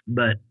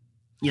 but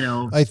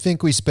I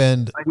think we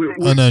spend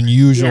an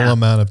unusual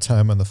amount of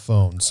time on the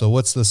phone. So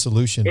what's the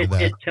solution to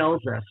that? It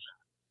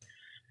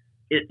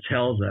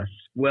tells us.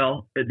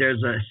 Well,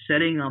 there's a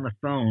setting on the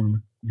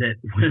phone that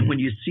when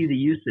you see the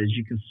usage,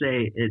 you can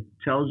say, it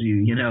tells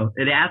you,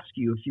 it asks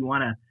you if you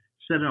want to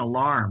set an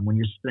alarm when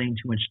you're spending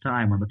too much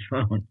time on the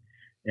phone,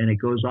 and it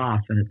goes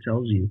off and it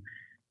tells you.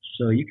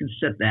 So you can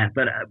set that,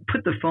 but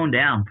put the phone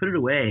down, put it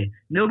away.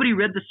 Nobody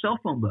read the cell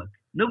phone book.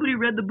 Nobody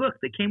read the book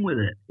that came with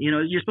it.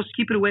 You're supposed to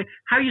keep it away.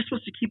 How are you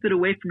supposed to keep it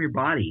away from your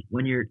body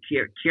when you're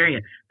carrying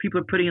it? People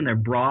are putting in their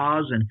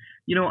bras, and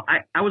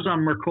I was on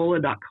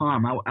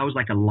Mercola.com. I was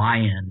like a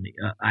lion.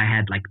 I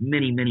had like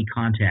many, many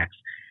contacts.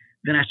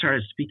 Then I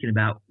started speaking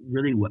about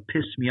really what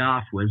pissed me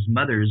off was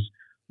mothers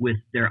with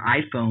their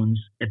iPhones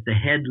at the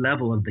head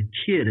level of the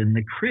kid in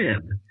the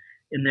crib.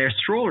 in their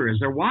stroller as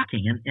they're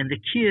walking, and the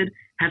kid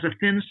has a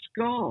thin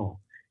skull,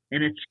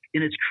 and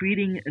it's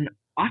creating an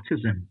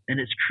autism, and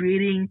it's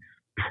creating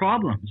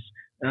problems.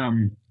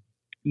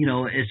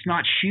 It's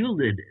not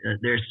shielded,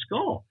 their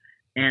skull.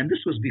 And this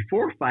was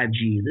before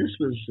 5G. This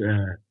was,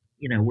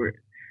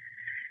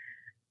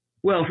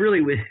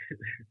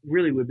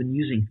 we've been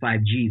using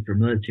 5G for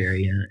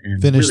military,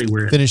 and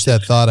finish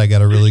that thought. I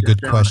got a really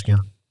good question.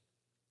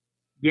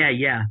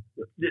 Yeah.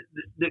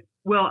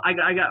 I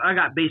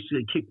got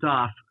basically kicked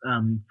off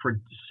for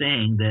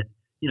saying that,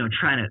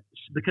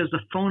 because the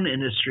phone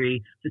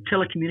industry, the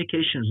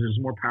telecommunications is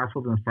more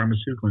powerful than the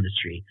pharmaceutical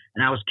industry,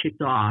 and I was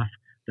kicked off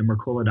the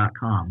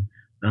Mercola.com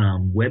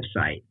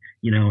website,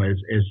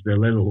 as the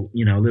little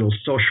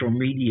social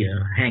media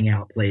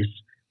hangout place.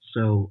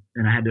 So,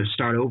 and I had to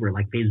start over.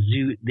 Like they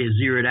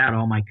zeroed out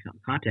all my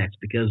contacts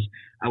because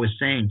I was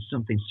saying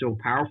something so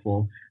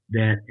powerful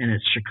and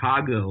it's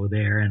Chicago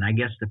there. And I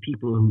guess the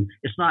people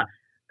it's not,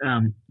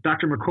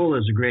 Dr. Mercola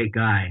is a great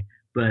guy,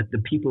 but the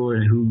people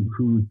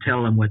who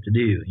tell him what to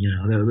do,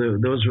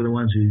 those were the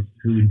ones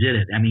who did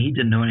it. I mean, he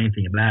didn't know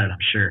anything about it,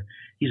 I'm sure.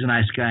 He's a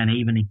nice guy, and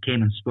he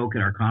came and spoke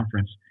at our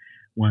conference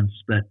once.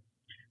 But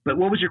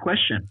what was your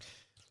question?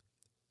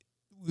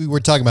 We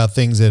were talking about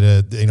things that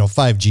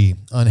 5G,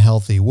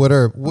 unhealthy. What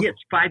are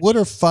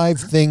 5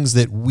 things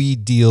that we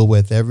deal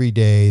with every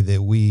day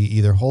that we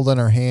either hold on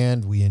our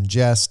hand, we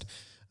ingest,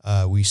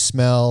 we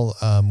smell,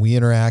 we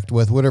interact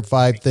with? What are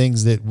 5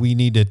 things that we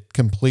need to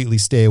completely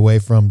stay away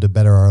from to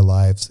better our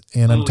lives?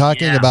 And I'm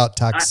talking about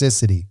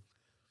toxicity.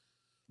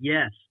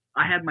 Yes,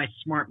 I had my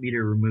smart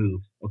meter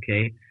removed.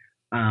 Okay,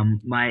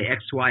 my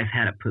ex-wife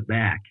had it put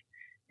back.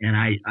 And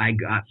I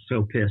got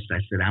so pissed. I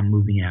said, I'm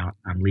moving out.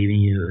 I'm leaving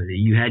you.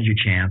 You had your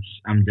chance.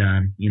 I'm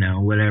done.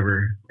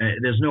 Whatever.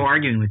 There's no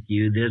arguing with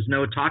you. There's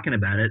no talking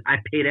about it. I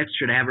paid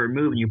extra to have it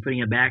removed, and you're putting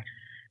it back.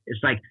 It's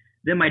like,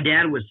 then my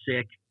dad was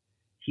sick.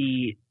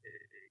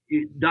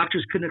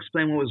 Doctors couldn't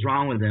explain what was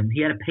wrong with him.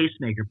 He had a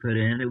pacemaker put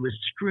in. It was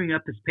screwing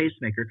up his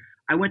pacemaker.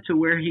 I went to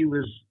where he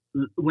was,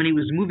 when he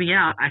was moving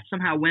out, I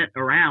somehow went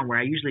around where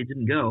I usually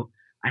didn't go.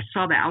 I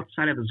saw the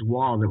outside of his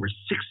wall. There were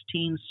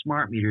 16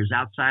 smart meters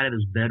outside of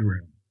his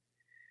bedroom.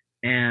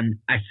 And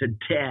I said,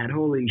 Dad,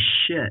 holy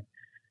shit.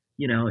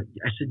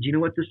 I said, do you know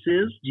what this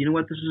is? Do you know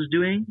what this is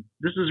doing?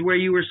 This is where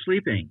you were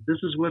sleeping.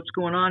 This is what's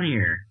going on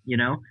here.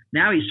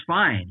 Now he's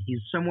fine. He's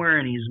somewhere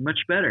and he's much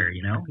better.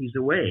 He's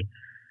away.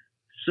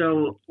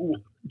 So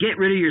get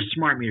rid of your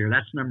smart meter.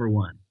 That's number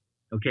one.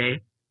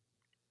 Okay.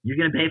 You're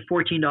going to pay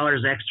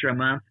 $14 extra a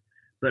month,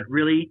 but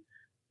really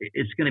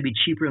it's going to be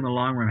cheaper in the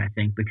long run, I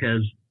think,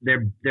 because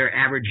they're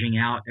averaging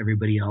out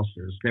everybody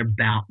else's.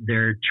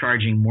 They're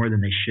charging more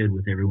than they should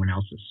with everyone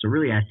else's. So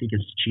really, I think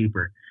it's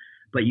cheaper.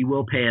 But you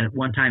will pay a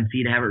one-time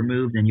fee to have it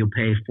removed, and you'll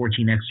pay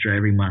 $14 extra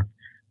every month.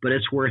 But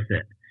it's worth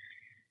it.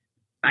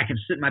 I can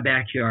sit in my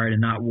backyard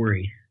and not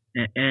worry.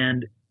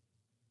 And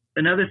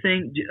another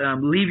thing,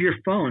 leave your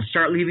phone.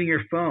 Start leaving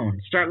your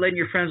phone. Start letting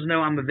your friends know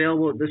I'm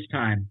available at this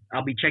time.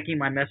 I'll be checking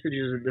my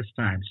messages at this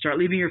time. Start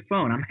leaving your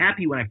phone. I'm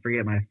happy when I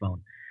forget my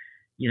phone.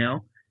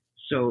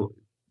 So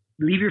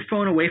leave your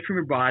phone away from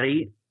your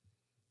body.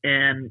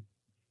 And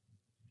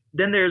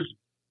then there's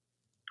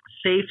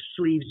safe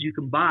sleeves you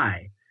can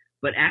buy,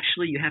 but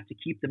actually you have to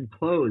keep them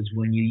closed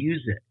when you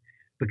use it,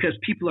 because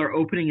people are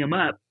opening them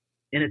up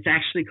and it's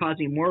actually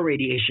causing more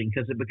radiation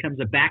because it becomes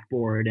a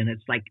backboard and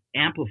it's like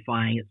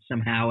amplifying it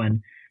somehow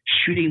and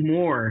shooting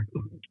more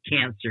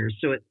cancer.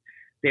 So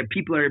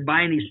people are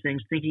buying these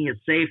things thinking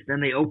it's safe, then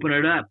they open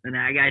it up, and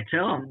I gotta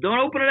tell them, don't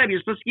open it up. You're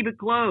supposed to keep it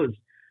closed.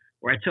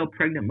 Or I tell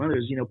pregnant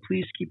mothers,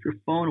 please keep your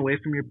phone away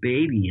from your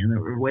baby and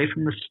away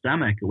from the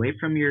stomach, away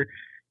from your,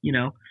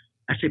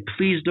 I say,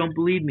 please don't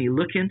believe me.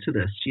 Look into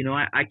this.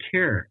 I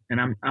care,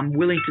 and I'm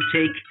willing to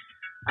take.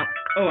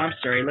 I'm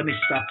sorry. Let me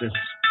stop this.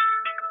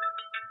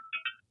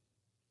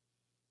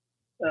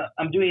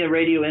 I'm doing a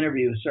radio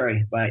interview.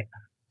 Sorry. Bye.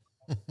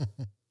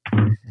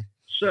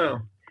 So.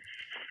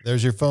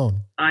 There's your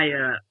phone.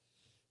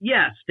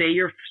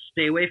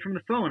 Stay away from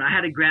the phone. I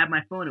had to grab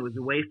my phone. It was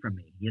away from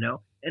me,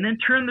 and then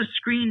turn the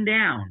screen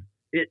down.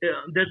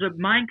 There's a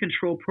mind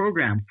control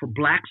program for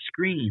black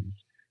screens,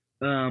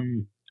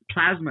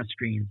 plasma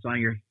screens on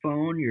your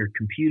phone, your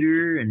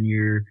computer, and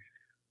your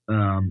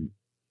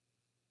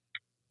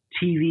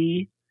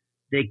TV.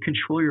 They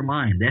control your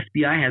mind. The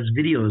FBI has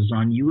videos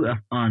on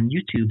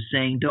YouTube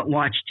saying don't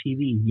watch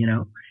TV,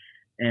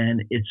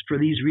 and it's for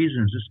these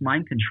reasons. It's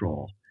mind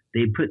control.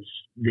 They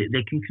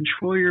can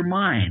control your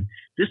mind.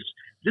 This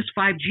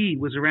 5G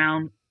was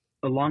around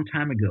a long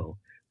time ago.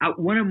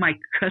 One of my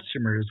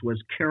customers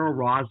was Carol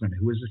Rosen,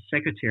 who was the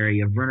secretary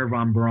of Werner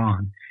von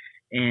Braun,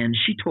 and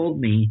she told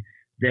me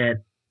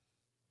that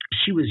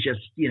she was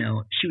just,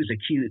 she was a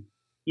cute,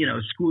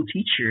 school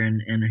teacher,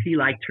 and he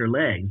liked her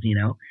legs,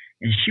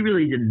 and she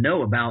really didn't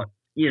know about,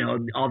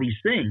 all these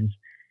things.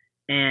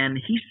 And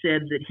he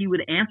said that he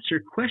would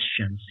answer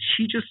questions.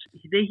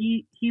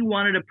 He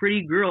wanted a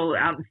pretty girl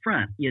out in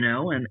front,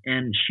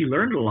 and she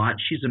learned a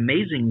lot. She's an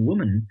amazing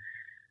woman.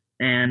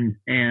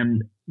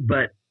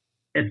 But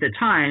at the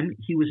time,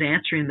 he was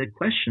answering the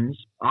questions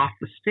off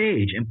the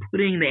stage and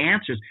putting the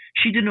answers.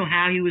 She didn't know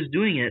how he was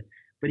doing it,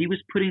 but he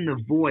was putting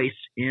the voice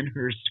in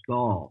her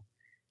skull.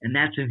 And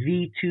that's a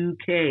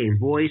V2K,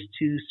 voice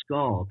to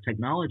skull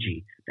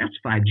technology. That's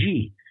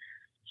 5G,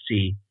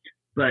 see.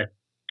 But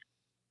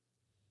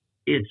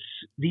it's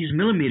these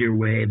millimeter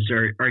waves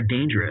are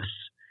dangerous.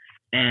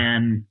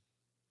 And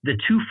the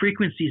two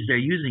frequencies they're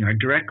using are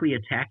directly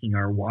attacking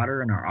our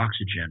water and our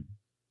oxygen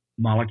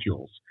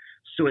molecules.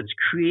 So it's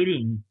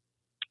creating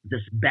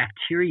this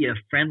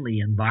bacteria-friendly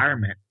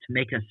environment to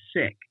make us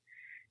sick.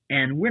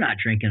 And we're not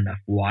drinking enough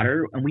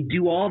water, and we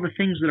do all the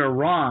things that are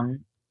wrong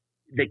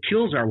that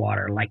kills our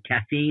water, like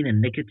caffeine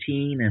and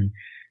nicotine and,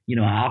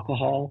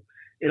 alcohol.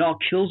 It all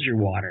kills your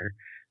water.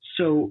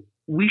 So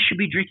we should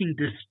be drinking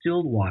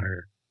distilled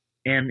water.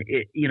 And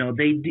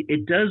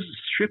it does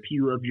strip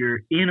you of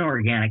your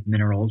inorganic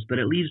minerals, but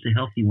it leaves the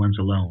healthy ones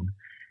alone.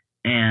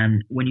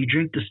 And when you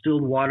drink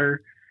distilled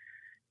water,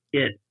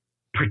 if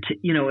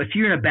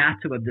you're in a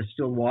bathtub of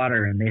distilled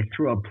water and they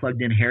throw a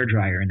plugged-in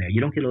hairdryer in there,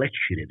 you don't get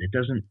electrocuted. It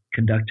doesn't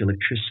conduct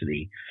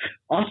electricity.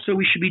 Also,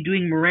 we should be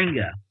doing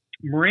moringa.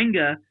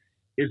 Moringa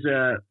is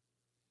a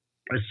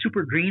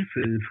super green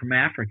food from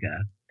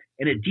Africa,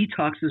 and it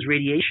detoxes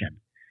radiation.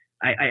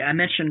 I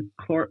mentioned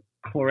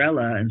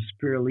chlorella and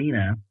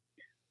spirulina.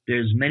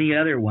 There's many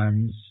other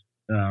ones,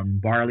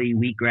 barley,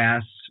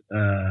 wheatgrass.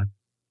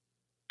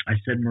 I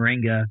said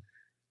moringa.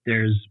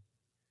 There's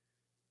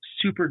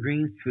super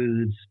green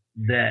foods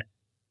that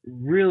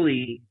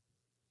really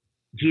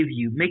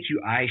make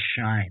your eyes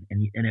shine,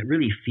 and it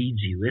really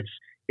feeds you.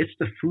 It's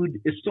the food.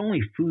 It's the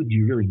only food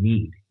you really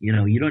need. You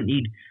don't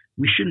need.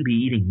 We shouldn't be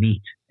eating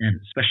meat, and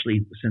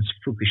especially since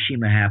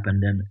Fukushima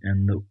happened,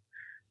 and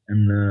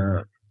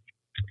the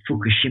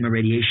Fukushima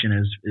radiation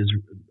is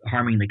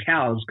harming the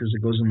cows because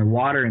it goes in the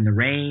water and the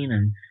rain,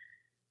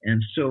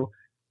 and so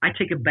I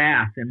take a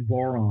bath in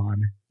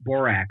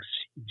borax,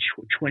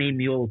 20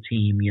 mule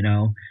team,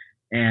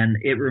 and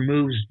it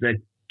removes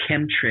the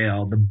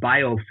chemtrail, the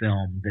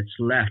biofilm that's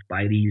left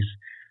by these,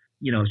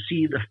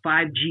 see the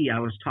 5G I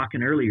was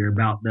talking earlier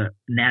about, the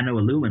nano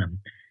aluminum.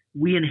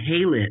 We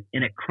inhale it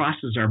and it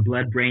crosses our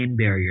blood-brain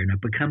barrier and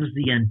it becomes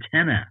the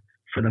antenna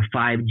for the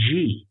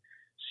 5G.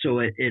 So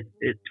it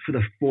for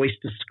the voice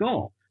to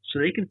skull. So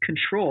they can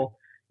control,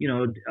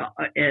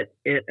 at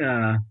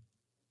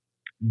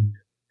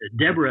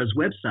Deborah's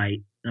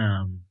website,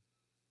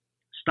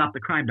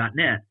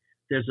 stopthecrime.net.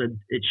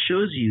 It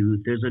shows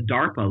you, there's a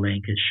DARPA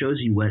link. It shows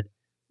you what,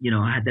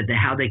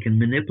 how they can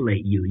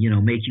manipulate you,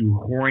 make you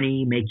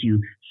horny, make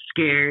you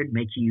scared,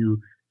 make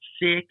you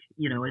sick,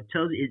 it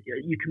tells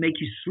you can make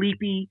you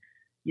sleepy,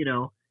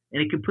 and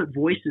it can put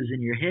voices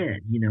in your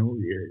head,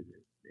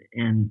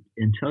 and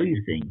tell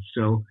you things.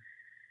 So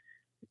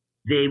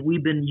they've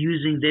been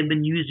using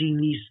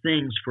these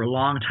things for a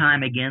long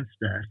time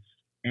against us.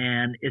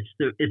 And it's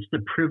the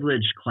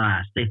privileged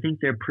class. They think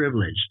they're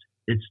privileged.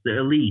 It's the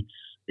elites.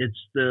 It's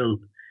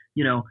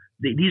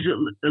these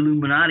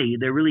Illuminati.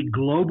 They're really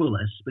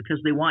globalists because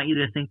they want you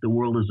to think the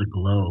world is a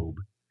globe.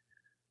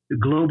 The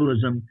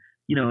globalism,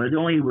 it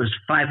only was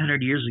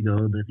 500 years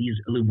ago that these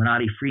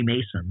Illuminati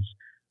Freemasons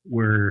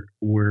were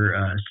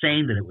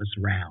saying that it was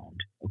round.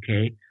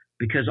 Okay,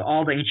 because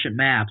all the ancient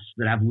maps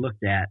that I've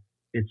looked at,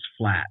 it's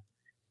flat,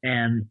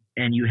 and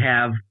you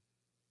have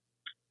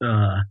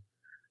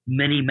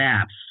many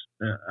maps,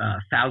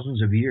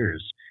 thousands of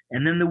years.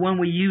 And then the one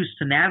we use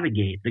to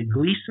navigate, the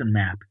Gleason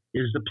map,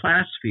 is the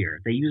planisphere.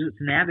 They use it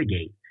to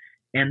navigate.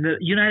 And the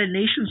United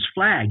Nations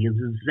flag is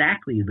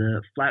exactly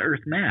the flat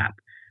Earth map.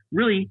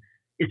 Really,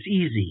 it's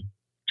easy.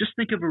 Just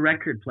think of a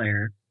record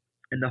player,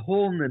 and the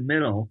hole in the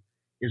middle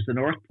is the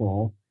North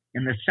Pole,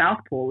 and the South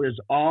Pole is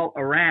all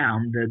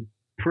around the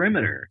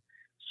perimeter.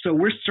 So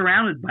we're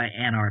surrounded by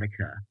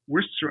Antarctica.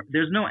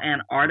 There's no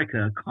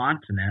Antarctica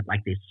continent,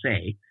 like they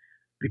say,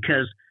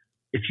 because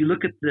if you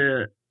look at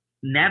the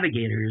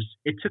navigators,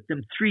 it took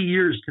them 3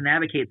 years to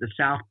navigate the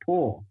South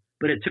Pole,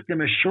 but it took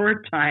them a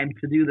short time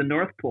to do the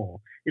North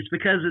Pole. It's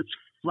because it's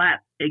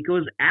flat. It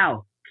goes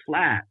out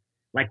flat,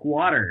 like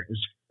water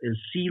is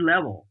sea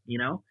level,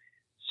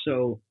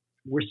 So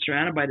we're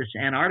surrounded by this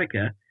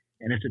Antarctica,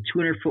 and it's a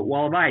 200-foot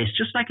wall of ice,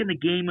 just like in the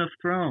Game of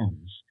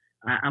Thrones.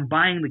 I'm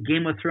buying the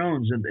Game of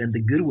Thrones and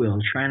the Goodwill,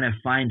 trying to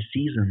find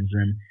seasons,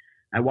 and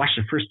I watched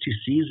the first 2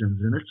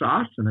 seasons, and it's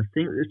awesome.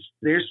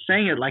 They're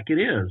saying it like it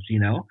is,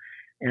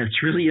 and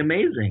it's really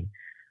amazing.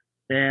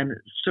 And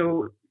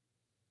so,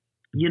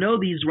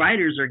 these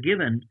writers are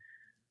given,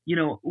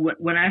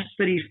 when I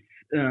studied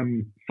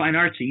fine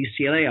arts at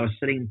UCLA, I was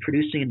studying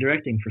producing and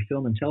directing for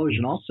film and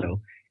television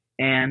also,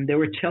 and they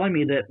were telling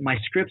me that my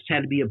scripts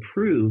had to be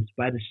approved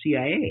by the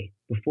CIA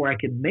before I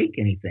could make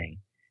anything.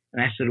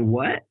 And I said,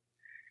 what?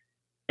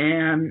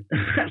 And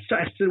so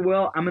I said,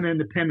 well, I'm an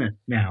independent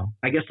now.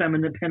 I guess I'm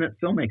an independent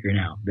filmmaker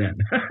now then,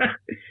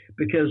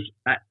 because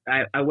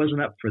I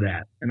wasn't up for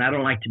that. And I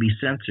don't like to be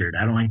censored.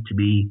 I don't like to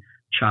be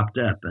chopped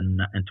up and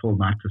told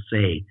not to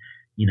say,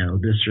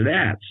 this or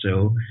that.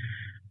 So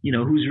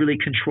who's really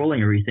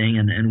controlling everything,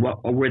 and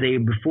what were they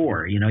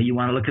before? You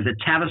want to look at the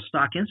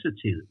Tavistock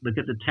Institute. Look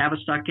at the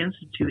Tavistock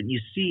Institute, and you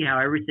see how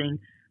everything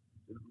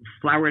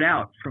flowered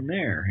out from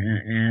there.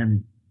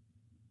 And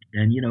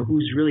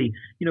who's really,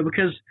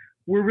 because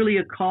we're really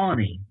a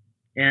colony,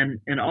 and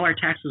all our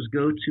taxes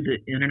go to the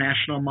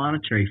International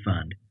Monetary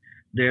Fund.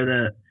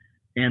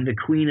 And the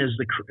Queen is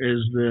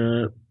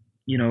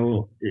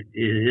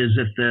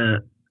at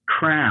the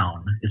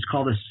Crown. It's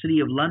called the City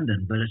of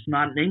London, but it's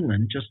not in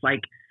England. Just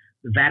like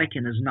the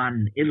Vatican is not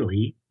in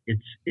Italy,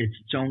 it's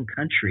its own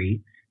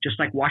country. Just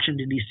like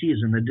Washington D.C.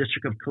 is in the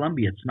District of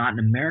Columbia, it's not in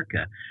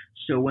America.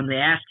 So when they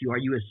ask you, "Are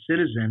you a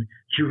citizen?"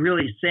 you're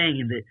really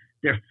saying that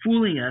they're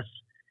fooling us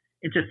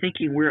into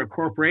thinking we're a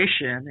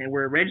corporation and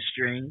we're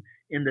registering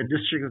in the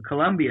District of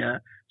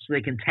Columbia so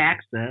they can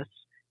tax us.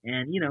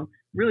 And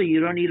really, you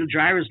don't need a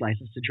driver's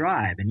license to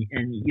drive, and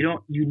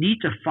you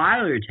need to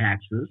file your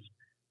taxes,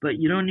 but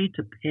you don't need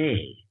to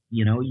pay.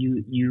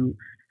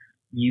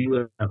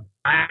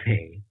 I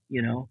pay.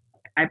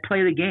 I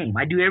play the game.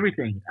 I do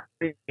everything. I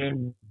play the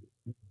game,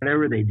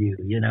 whatever they do.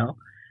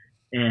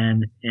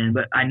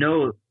 But I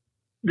know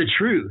the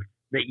truth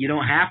that you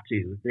don't have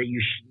to. That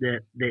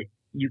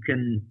you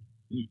can.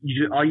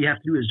 All you have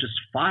to do is just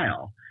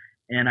file.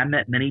 And I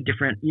met many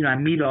different. I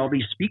meet all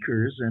these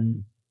speakers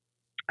and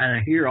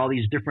I hear all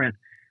these different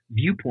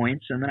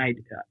viewpoints, and then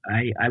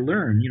I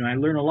learn. I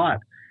learn a lot.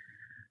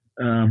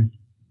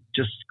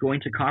 Just going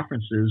to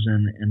conferences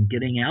and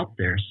getting out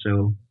there.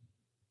 So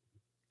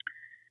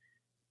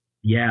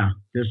yeah,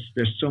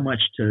 there's so much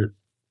to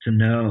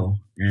know.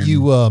 And,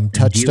 you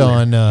touched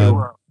on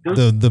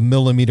those, the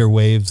millimeter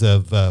waves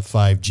of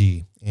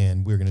 5G,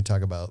 and we're going to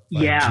talk about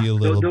 5G a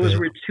little bit. Those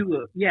were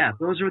two.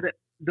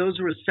 Those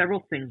were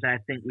several things I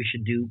think we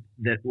should do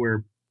that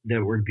were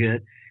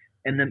good.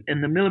 And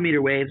the millimeter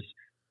waves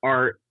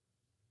are,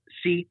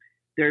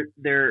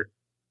 they're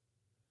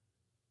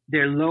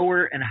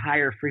lower and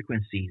higher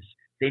frequencies.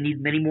 They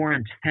need many more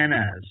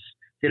antennas.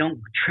 They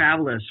don't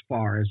travel as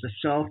far as the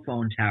cell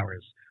phone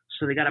towers.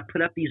 So they got to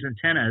put up these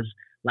antennas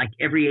like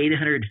every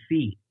 800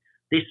 feet.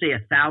 They say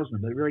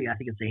 1,000, but really I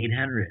think it's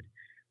 800.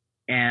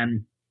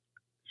 And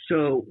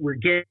so we're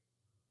getting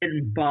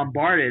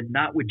bombarded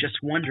not with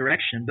just one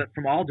direction, but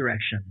from all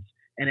directions.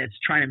 And it's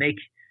trying to make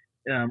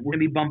we're going to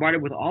be bombarded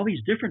with all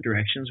these different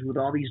directions with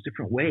all these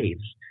different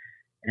waves,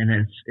 and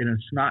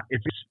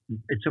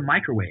it's a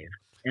microwave.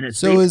 And it's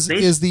so is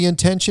the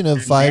intention of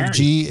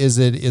 5G is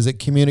it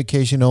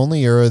communication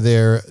only, or are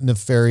there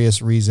nefarious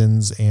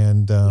reasons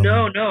and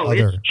no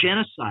other? It's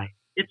genocide.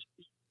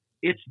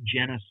 It's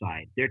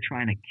genocide. They're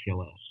trying to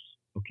kill us.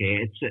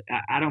 Okay,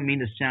 I don't mean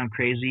to sound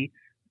crazy,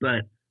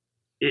 but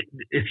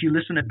if you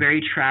listen to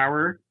Barry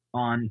Trower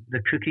on the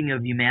cooking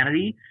of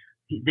humanity,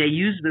 they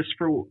use this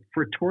for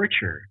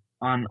torture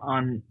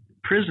on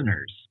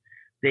prisoners.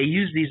 They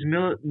use these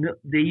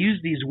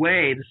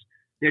waves.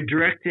 They're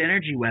direct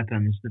energy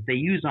weapons that they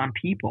use on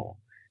people,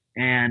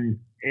 and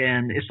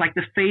it's like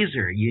the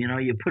phaser.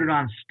 You put it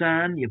on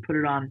stun, you put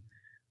it on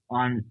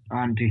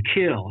to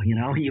kill.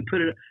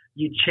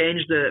 You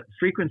change the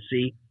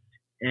frequency,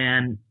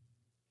 and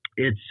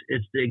it's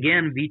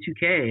again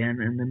V2K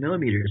and the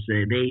millimeters.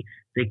 They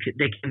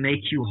can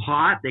make you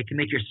hot. They can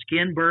make your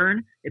skin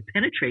burn. It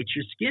penetrates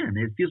your skin.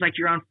 It feels like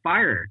you're on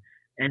fire.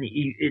 And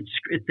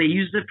they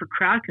used it for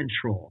crowd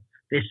control.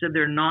 They said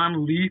they're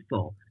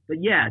non-lethal. But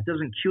yeah, it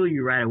doesn't kill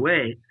you right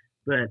away.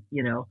 But,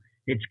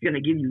 it's going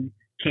to give you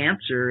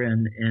cancer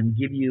and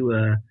give you,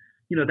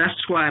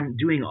 that's why I'm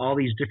doing all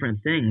these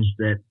different things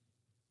that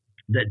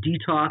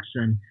detox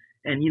and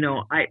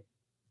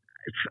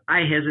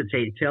I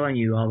hesitate telling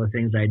you all the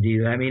things I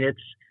do. I mean,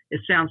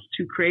 it sounds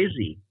too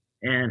crazy.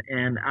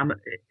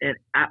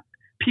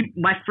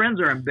 My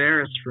friends are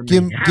embarrassed for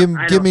me.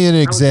 Give me an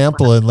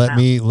example and let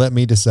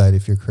me decide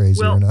if you're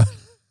crazy or not.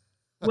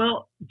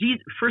 Well,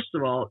 first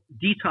of all,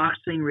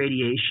 detoxing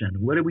radiation.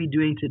 What are we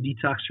doing to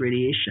detox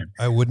radiation?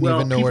 I wouldn't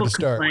even know where to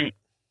start.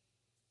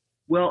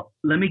 Well,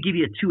 let me give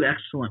you two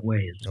excellent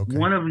ways. Okay.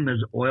 One of them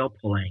is oil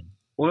pulling.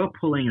 Oil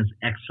pulling is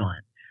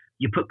excellent.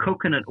 You put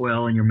coconut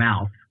oil in your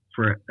mouth,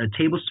 for a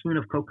tablespoon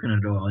of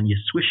coconut oil, and you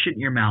swish it in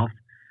your mouth,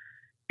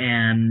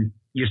 and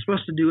you're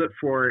supposed to do it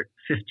for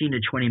 15 to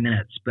 20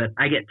 minutes, but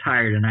I get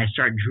tired and I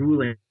start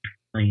drooling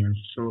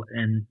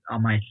and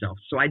on myself.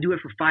 So I do it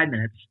for 5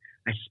 minutes.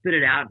 I spit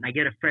it out and I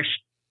get a fresh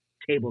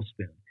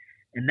tablespoon.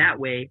 And that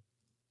way,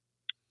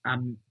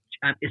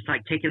 it's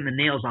like taking the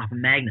nails off a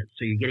magnet,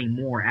 so you're getting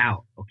more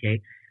out,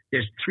 okay?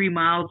 There's 3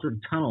 miles of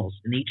tunnels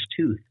in each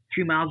tooth,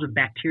 3 miles of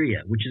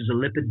bacteria, which is a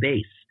lipid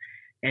base.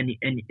 And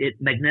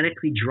it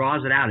magnetically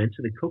draws it out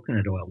into the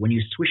coconut oil when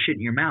you swish it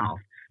in your mouth.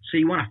 So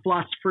you want to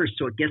floss first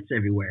so it gets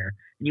everywhere.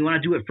 And you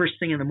want to do it first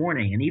thing in the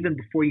morning and even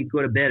before you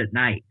go to bed at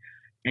night.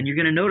 And you're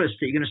going to notice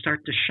that you're going to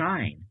start to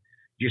shine.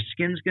 Your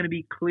skin's going to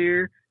be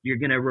clear. You're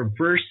going to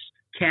reverse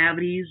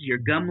cavities. Your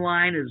gum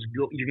line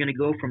you're going to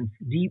go from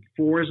deep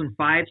 4s and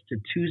 5s to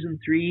 2s and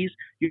 3s.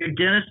 Your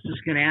dentist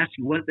is going to ask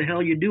you, what the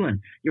hell you're doing?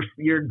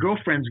 Your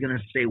girlfriend's going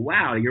to say,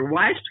 wow. Your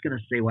wife's going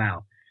to say,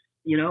 wow.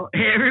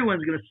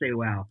 Everyone's going to say,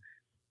 wow.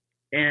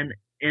 And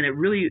and it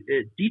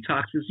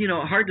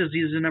detoxes. Heart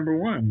disease is number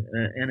one,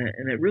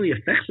 and it really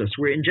affects us.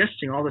 We're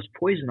ingesting all this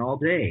poison all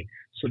day,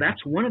 so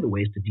that's one of the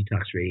ways to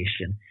detox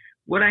radiation.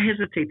 What I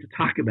hesitate to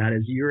talk about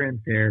is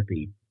urine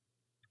therapy.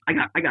 I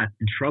got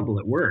in trouble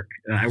at work.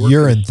 I work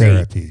urine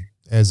therapy,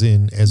 as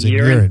in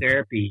urine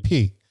therapy,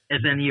 pee,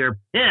 as in your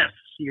piss,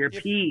 your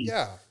pee.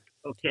 Yeah.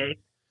 Okay.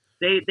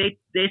 They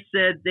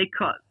said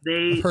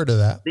I've heard of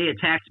that. They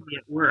attacked me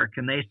at work,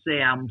 and they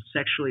say I'm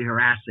sexually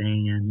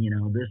harassing, and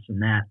this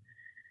and that,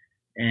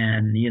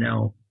 and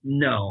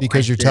no.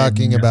 Because you're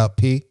talking about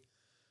pee.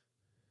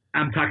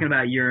 I'm talking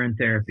about urine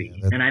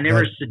therapy, and I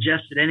never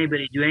suggested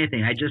anybody do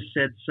anything. I just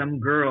said some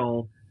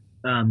girl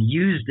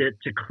used it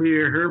to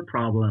clear her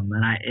problem,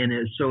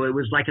 so it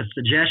was like a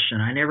suggestion.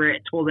 I never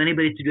told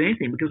anybody to do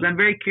anything because I'm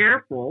very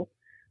careful.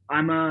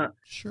 I'm a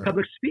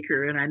public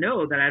speaker, and I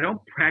know that I don't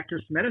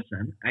practice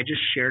medicine. I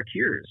just share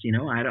cures.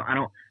 I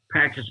don't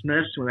practice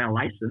medicine without a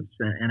license,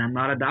 and I'm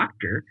not a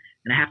doctor,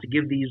 and I have to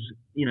give these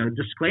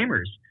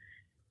disclaimers.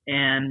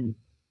 And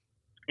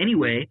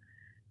anyway,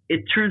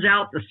 it turns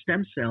out the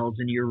stem cells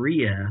in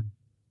urea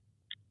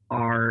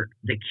are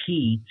the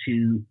key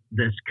to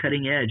this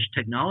cutting edge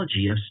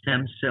technology of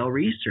stem cell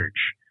research.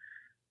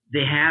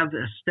 They have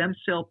a stem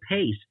cell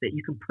paste that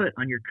you can put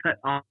on your cut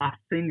off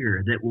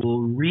finger that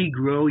will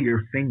regrow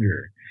your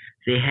finger.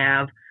 They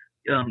have,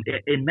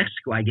 in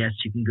Mexico, I guess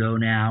you can go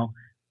now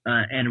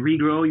and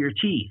regrow your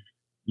teeth.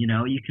 You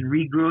can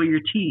regrow your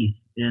teeth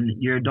and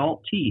your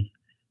adult teeth.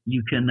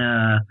 You can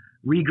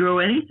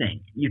regrow anything.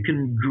 You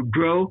can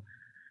grow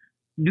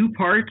new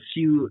parts.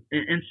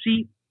 And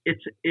see,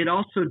 it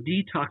also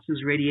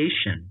detoxes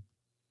radiation.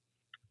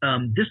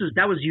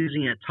 That was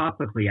using it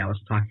topically. I was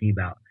talking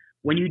about.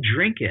 When you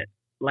drink it,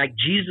 like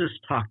Jesus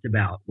talked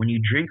about, when you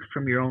drink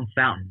from your own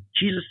fountain.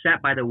 Jesus sat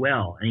by the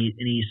well, and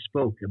he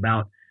spoke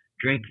about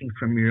drinking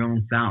from your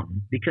own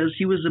fountain because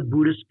he was a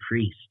Buddhist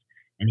priest,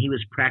 and he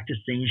was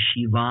practicing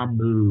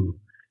Shivambu.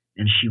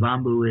 And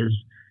Shivambu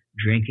is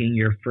drinking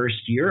your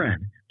first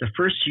urine. The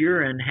first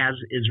urine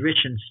is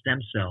rich in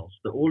stem cells.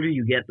 The older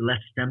you get, the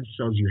less stem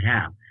cells you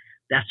have.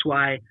 That's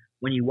why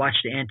when you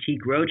watch the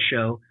Antique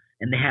Roadshow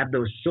and they have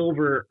those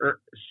silver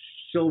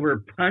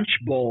punch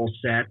bowl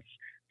sets,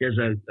 there's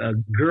a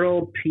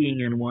girl peeing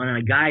in one and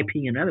a guy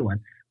peeing in another one.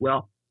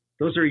 Well,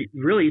 those are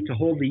really to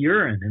hold the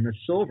urine and the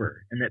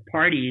silver. And at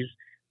parties,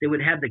 they would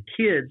have the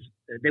kids,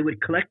 they would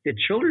collect the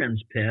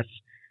children's piss,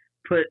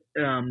 put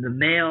the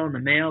male and the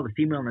male, the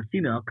female and the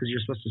female, because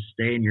you're supposed to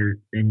stay in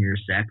your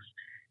sex.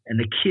 And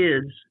the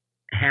kids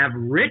have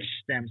rich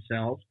stem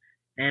cells,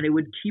 and it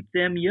would keep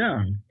them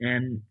young.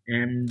 And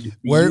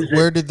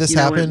where did this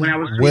happen?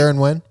 Where and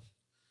when?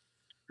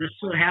 This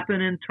would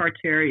happen in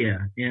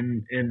Tartaria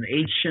in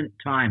ancient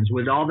times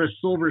with all the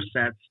silver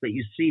sets that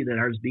you see that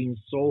are being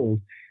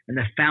sold and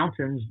the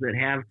fountains that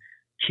have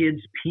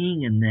kids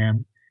peeing in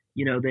them.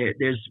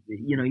 There's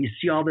you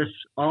see all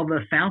the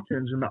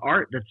fountains and the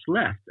art that's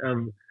left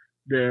of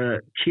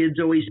the kids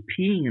always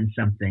peeing in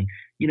something.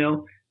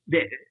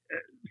 The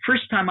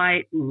first time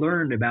I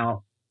learned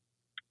about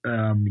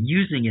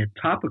using it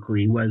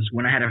topically was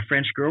when I had a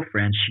French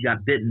girlfriend. She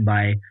got bitten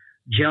by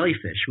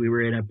jellyfish. We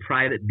were in a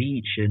private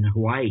beach in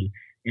Hawaii,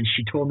 and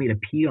she told me to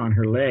pee on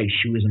her leg.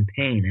 She was in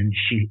pain, and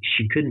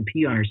she couldn't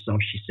pee on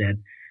herself, she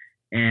said.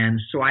 And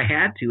so I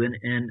had to,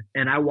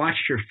 and I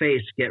watched her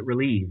face get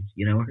relieved.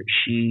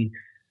 She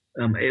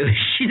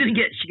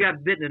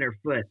got bitten in her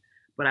foot,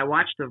 but I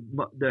watched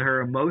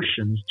her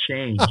emotions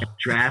change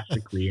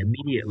drastically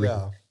immediately.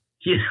 Yeah.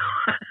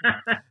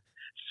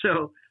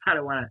 So I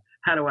don't want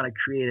to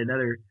create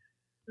another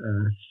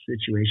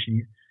situation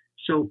here.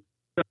 So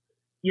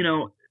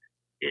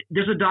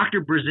there's a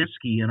Dr.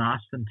 Brzezinski in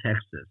Austin,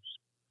 Texas,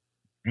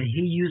 and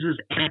he uses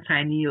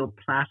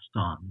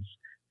anti-neoplastoms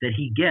that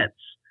he gets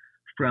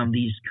from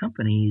these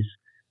companies.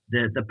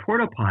 The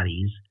porta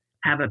potties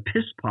have a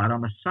piss pot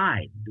on the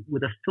side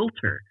with a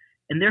filter,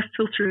 and they're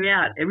filtering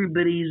out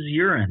everybody's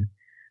urine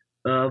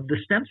of the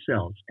stem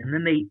cells. And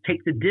then they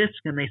take the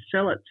disc and they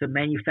sell it to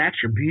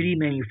beauty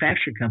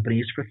manufacturer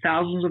companies for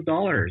thousands of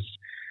dollars.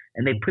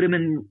 And they put them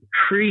in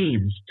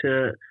creams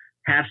to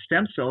have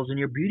stem cells in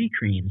your beauty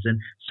creams. And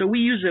so we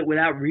use it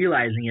without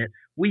realizing it.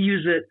 We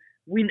use it.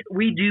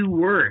 We do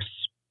worse.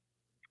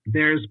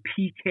 There's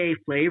PK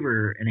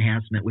flavor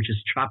enhancement, which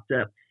is chopped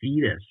up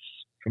fetus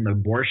from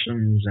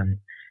abortions,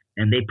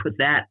 and they put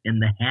that in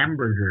the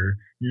hamburger,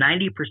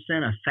 90%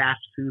 of fast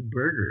food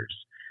burgers.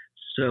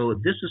 So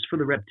this is for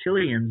the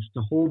reptilians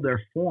to hold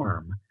their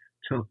form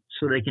so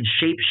they can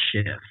shape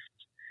shift.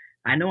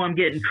 I know I'm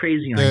getting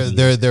crazy on you.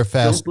 They're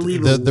fast.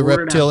 The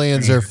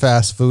reptilians are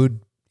fast food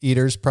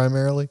eaters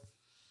primarily.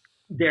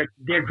 They're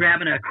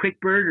grabbing a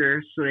quick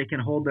burger so they can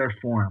hold their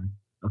form.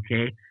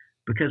 Okay,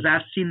 because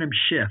I've seen them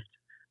shift.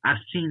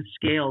 I've seen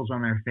scales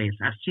on their face.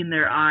 I've seen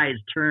their eyes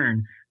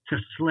turn to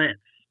slits.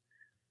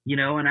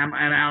 And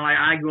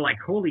I go like,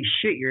 holy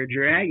shit, you're a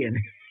dragon.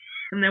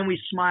 And then we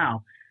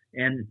smile,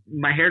 and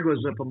my hair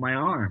goes up on my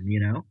arm,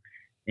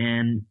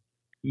 and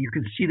you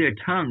can see their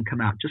tongue come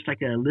out just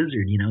like a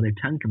lizard. Their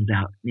tongue comes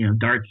out,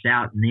 darts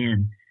out and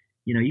in,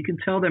 You can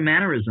tell their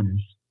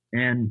mannerisms.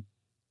 And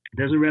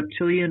there's a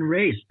reptilian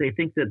race. They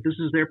think that this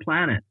is their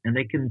planet, and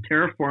they can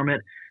terraform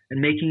it and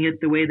making it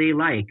the way they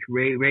like,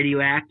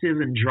 radioactive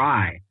and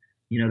dry.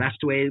 That's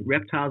the way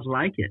reptiles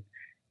like it.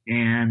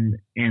 And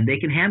they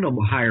can handle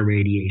higher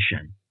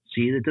radiation.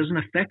 See, it doesn't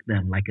affect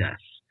them like us.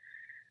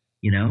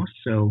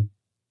 So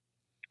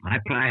I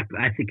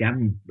think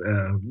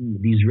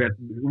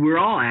we're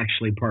all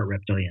actually part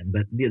reptilian,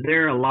 but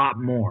there are a lot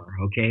more,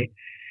 okay?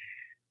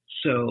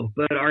 So,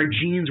 but our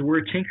genes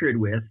were tinkered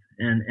with,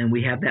 and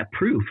we have that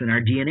proof in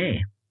our DNA.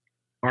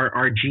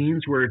 Our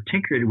genes were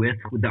tinkered with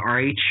the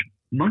RH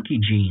monkey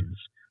genes.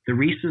 The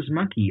rhesus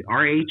monkey,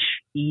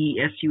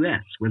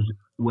 RHESUS,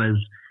 was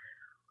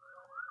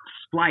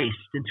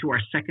spliced into our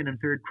second and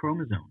third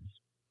chromosomes.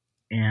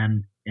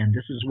 And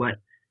this is what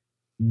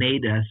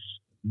made us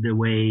the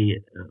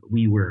way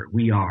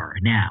we are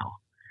now.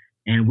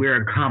 And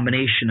we're a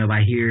combination of,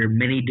 I hear,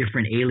 many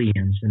different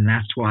aliens, and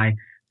that's why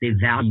they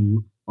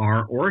value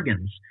our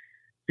organs.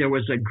 There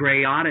was a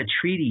Greada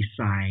Treaty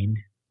signed,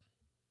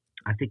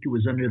 I think it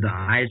was under the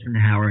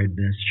Eisenhower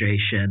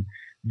administration,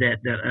 that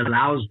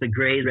allows the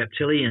gray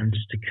reptilians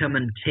to come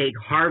and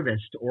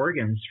harvest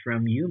organs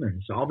from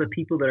humans, all the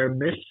people that are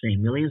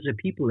missing, millions of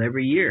people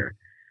every year.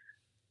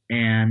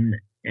 And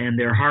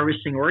they're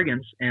harvesting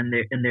organs, and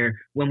they're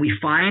when we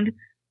find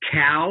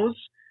cows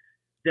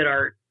that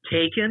are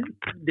taken,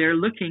 they're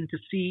looking to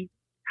see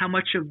how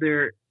much of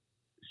their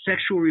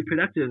sexual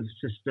reproductive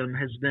system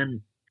has been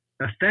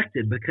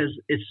affected, because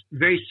it's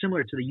very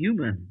similar to the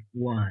human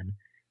one.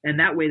 And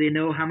that way they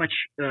know how much,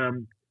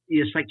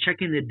 it's like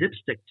checking the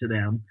dipstick to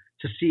them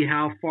to see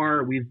how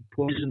far we've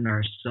poisoned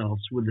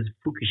ourselves with the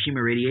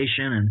Fukushima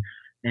radiation.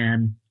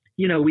 And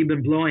we've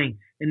been blowing.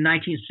 In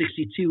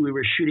 1962, we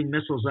were shooting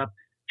missiles up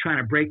trying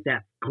to break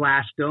that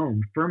glass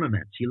dome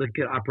firmament. You look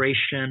at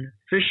Operation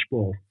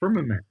Fishbowl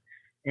firmament,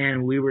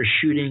 and we were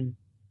shooting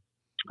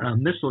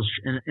missiles,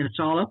 and it's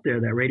all up there,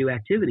 that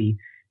radioactivity.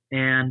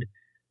 And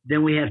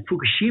then we had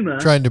Fukushima.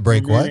 Trying to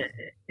break what?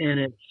 And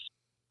it's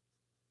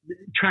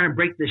trying to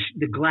break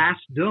the glass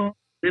dome,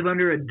 live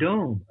under a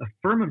dome, a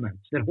firmament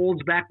that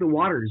holds back the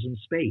waters in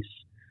space.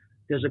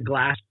 There's a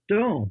glass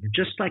dome,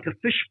 just like a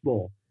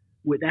fishbowl.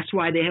 That's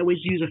why they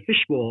always use a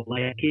fishbowl,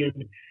 like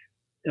in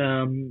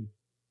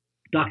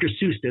Dr.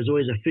 Seuss. There's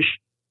always a fish,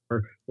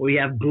 or we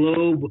have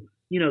globe,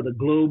 the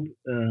globe,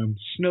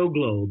 snow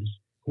globes.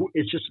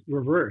 It's just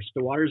reversed.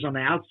 The water's on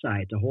the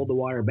outside to hold the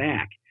water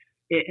back.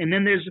 And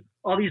then there's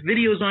all these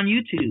videos on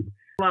YouTube.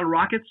 A lot of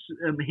rockets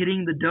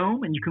hitting the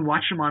dome, and you can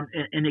watch them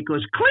and it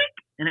goes click,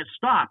 and it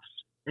stops,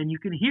 and you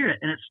can hear it,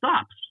 and it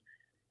stops,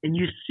 and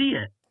you see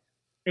it,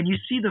 and you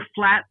see the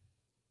flat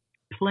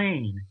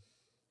plane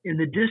in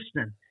the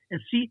distance, and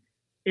see,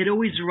 it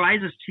always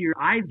rises to your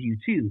eye view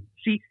too.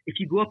 See, if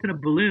you go up in a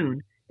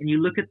balloon and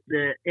you look at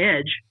the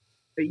edge,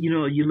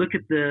 you look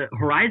at the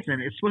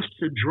horizon, it's supposed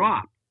to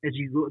drop as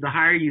you go, the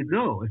higher you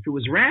go, if it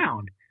was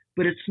round,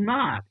 but it's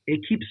not.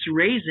 It keeps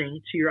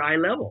raising to your eye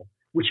level,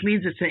 which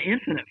means it's an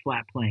infinite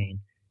flat plane.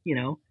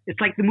 It's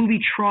like the movie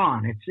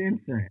Tron. It's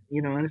infinite,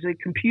 and it's a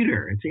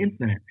computer. It's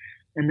infinite.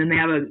 And then they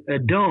have a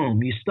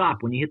dome. You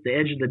stop when you hit the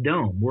edge of the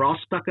dome. We're all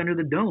stuck under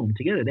the dome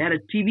together. They had a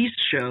TV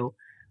show.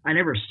 I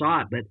never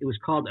saw it, but it was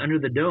called Under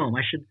the Dome.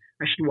 I should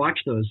watch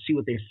those, see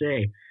what they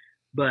say.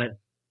 But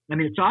I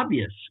mean, it's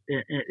obvious.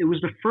 It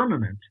was the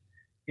firmament,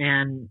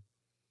 and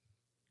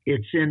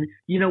it's in.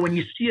 When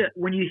you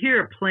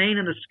hear a plane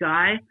in the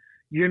sky,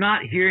 you're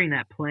not hearing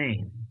that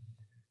plane.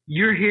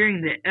 You're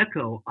hearing the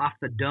echo off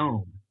the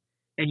dome,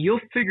 and you'll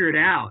figure it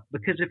out,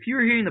 because if you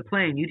were hearing the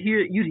plane, you'd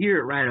hear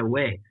it right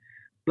away.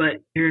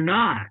 But you're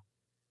not.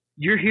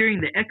 You're hearing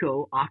the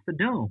echo off the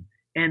dome.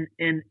 And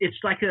it's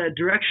like a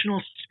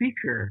directional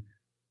speaker.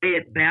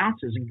 It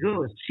bounces and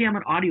goes. See, I'm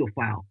an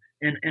audiophile,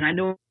 and I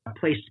know how to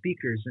play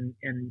speakers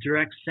and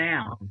direct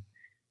sound.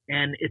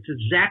 And it's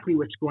exactly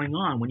what's going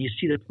on when you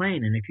see the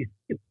plane. And if you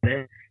think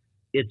about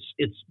it,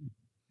 it's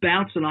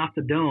bouncing off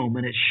the dome,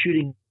 and it's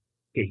shooting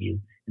at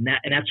you. And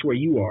that's where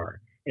you are.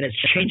 And it's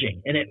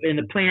changing. And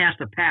the plane has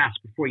to pass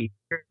before you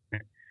hear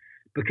it,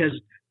 because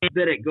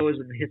then it goes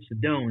and hits the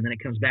dome, and then it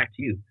comes back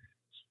to you.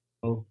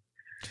 So,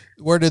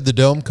 where did the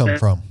dome come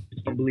from?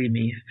 Don't believe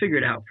me. Figure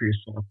it out for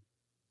yourself.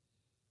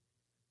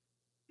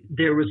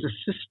 There was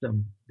a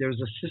system. There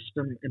was a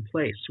system in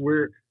place.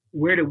 Where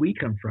do we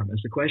come from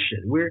is the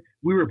question. We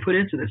were put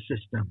into the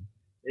system.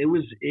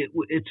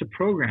 It's a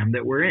program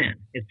that we're in.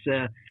 It's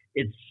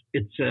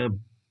a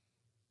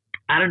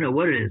I don't know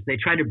what it is. They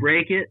try to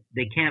break it.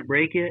 They can't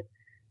break it,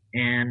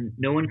 and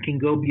no one can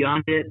go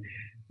beyond it.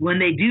 When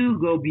they do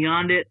go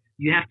beyond it,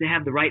 you have to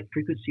have the right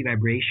frequency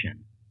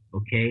vibration.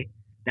 Okay?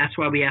 That's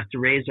why we have to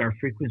raise our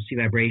frequency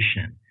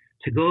vibration.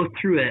 To go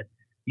through it,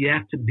 you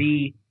have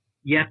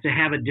to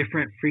have a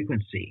different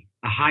frequency,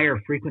 a higher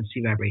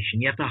frequency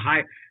vibration. You have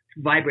to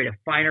vibrate a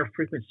finer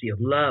frequency of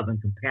love and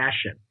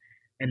compassion.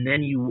 And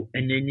then you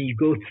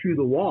go through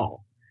the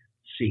wall.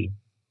 See,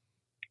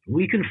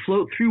 we can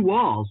float through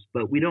walls,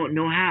 but we don't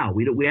know how.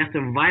 We have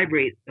to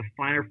vibrate a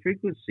finer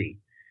frequency.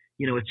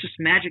 It's just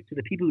magic to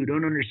the people who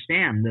don't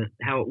understand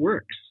how it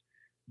works.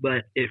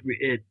 but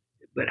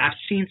I've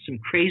seen some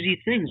crazy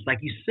things, like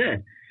you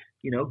said.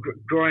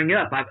 Growing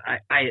up,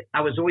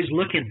 I was always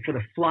looking for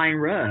the flying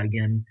rug,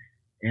 and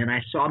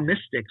I saw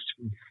mystics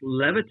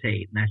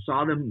levitate, and I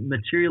saw them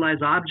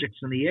materialize objects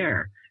in the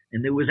air.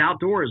 And it was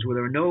outdoors where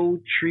there were no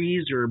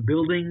trees or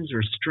buildings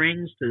or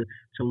strings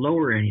to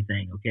lower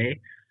anything. Okay,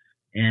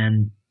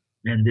 and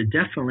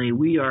definitely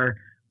we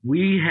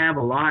have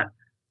a lot.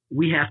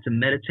 We have to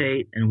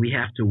meditate, and we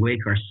have to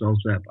wake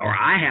ourselves up. Or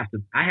I have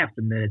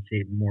to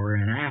meditate more,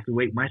 and I have to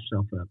wake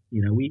myself up.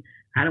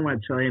 I don't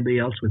want to tell anybody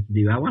else what to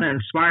do. I want to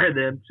inspire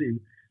them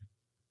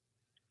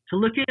to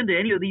look into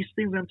any of these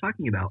things I'm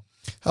talking about.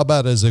 How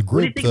about as a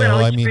group, though?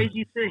 About all these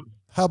crazy things?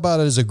 How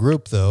about as a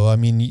group, though? I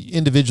mean,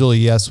 individually,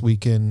 yes, we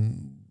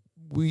can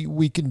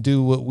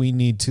do what we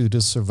need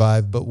to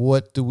survive, but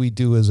what do we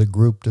do as a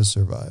group to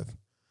survive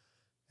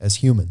as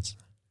humans?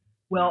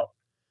 Well,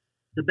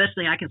 the best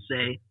thing I can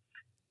say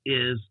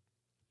is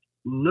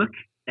look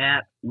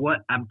at what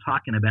I'm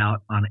talking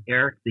about on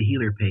Eric the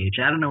Healer page.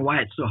 I don't know why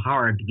it's so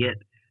hard to get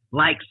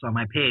likes on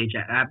my page.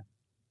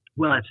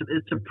 Well,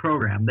 it's a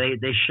program.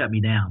 They shut me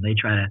down. They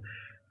try to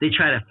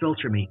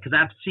filter me, because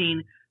I've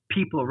seen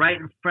people right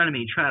in front of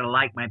me try to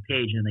like my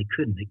page, and they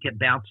couldn't. It kept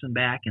bouncing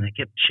back, and it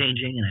kept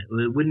changing,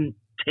 and it wouldn't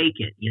take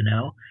it,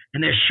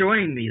 And they're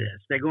showing me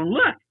this. They're going,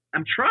 look,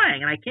 I'm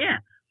trying, and I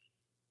can't.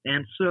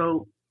 And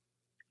so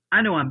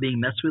I know I'm being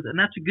messed with, and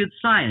that's a good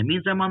sign. It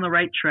means I'm on the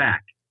right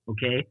track,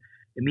 okay?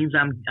 It means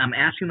I'm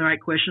asking the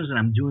right questions, and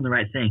I'm doing the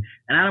right thing.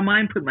 And I don't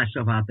mind putting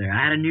myself out there.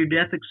 I had a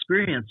near-death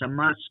experience. I'm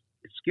not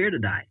scared to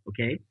die,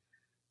 okay?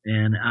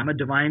 And I'm a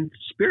divine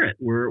spirit.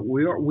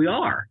 We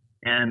are.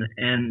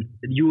 And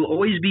you will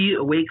always be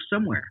awake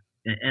somewhere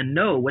and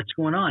know what's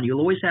going on. You'll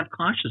always have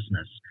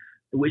consciousness,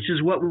 which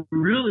is what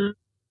really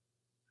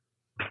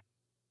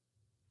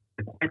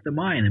quiet the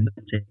mind and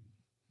meditate.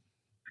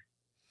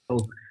 So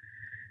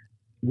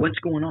what's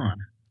going on?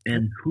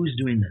 And who's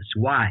doing this?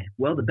 Why?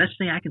 Well, the best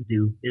thing I can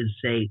do is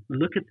say,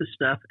 look at the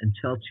stuff and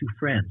tell two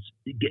friends.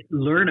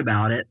 Learn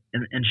about it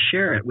and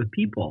share it with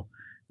people.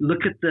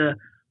 Look at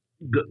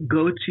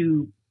go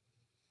to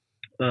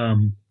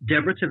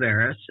Deborah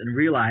Tavares and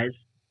realize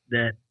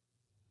that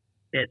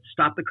at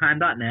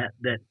stopthecrime.net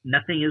that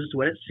nothing is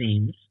what it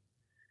seems.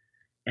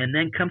 And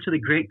then come to the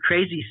great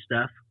crazy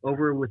stuff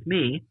over with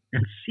me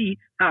and see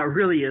how it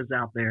really is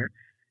out there.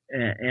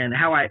 And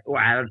how I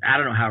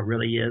don't know how it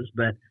really is,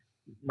 but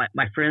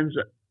my friends,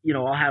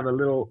 all have a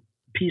little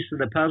piece of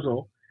the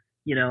puzzle,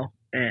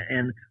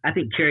 and I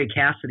think Carrie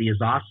Cassidy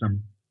is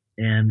awesome.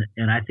 And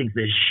I think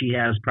that she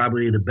has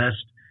probably the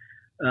best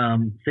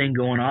thing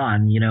going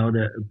on,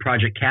 the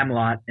Project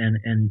Camelot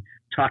and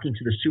talking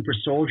to the super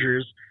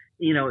soldiers,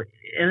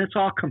 and it's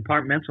all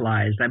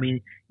compartmentalized. I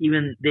mean,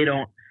 even they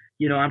don't,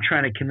 I'm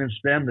trying to convince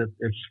them that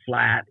it's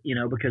flat,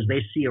 because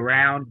they see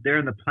around, they're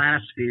in the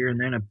planisphere and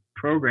they're in a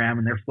program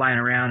and they're flying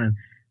around and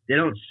they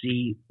don't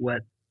see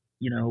what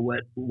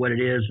it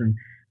is. And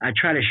I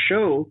try to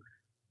show,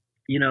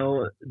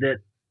 that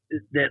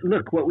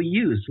look what we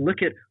use.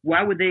 Look at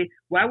why would they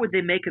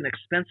make an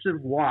expensive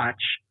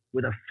watch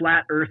with a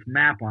flat Earth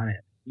map on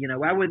it?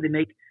 Why would they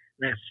make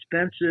an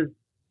expensive,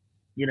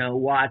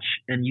 watch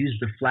and use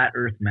the flat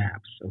Earth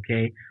maps?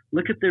 Okay,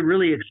 look at the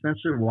really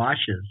expensive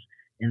watches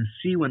and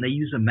see when they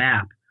use a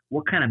map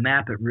what kind of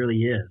map it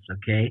really is.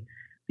 Okay,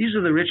 these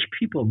are the rich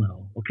people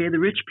know. Okay, the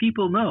rich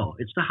people know.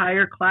 It's the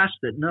higher class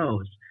that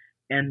knows,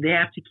 and they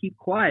have to keep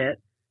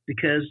quiet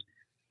because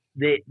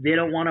they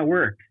don't want to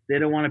work. They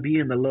don't want to be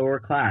in the lower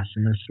class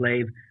in the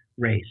slave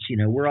race.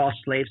 We're all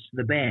slaves to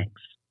the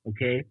banks.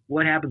 Okay,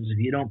 what happens if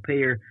you don't pay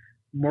your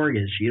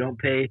mortgage? You don't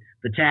pay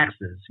the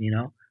taxes.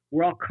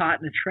 We're all caught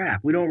in a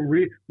trap. We don't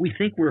we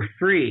think we're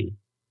free,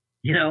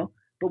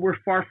 but we're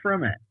far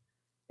from it.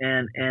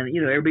 And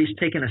everybody's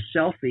taking a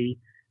selfie,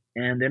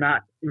 and they're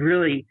not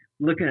really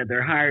looking at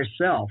their higher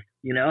self.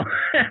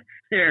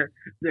 They're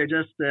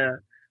just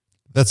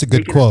that's a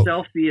good quote. A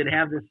selfie and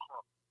have this.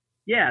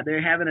 Yeah,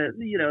 they're having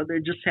they're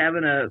just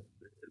having a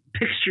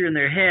picture in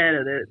their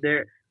head.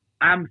 They're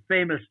I'm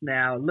famous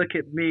now. Look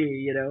at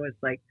me.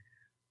 It's like,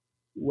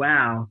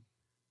 wow.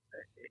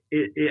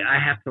 I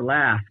have to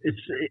laugh.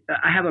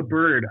 I have a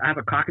bird. I have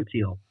a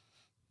cockatiel.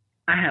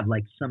 I have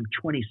like some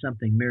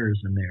 20-something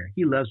mirrors in there.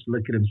 He loves to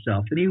look at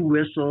himself, and he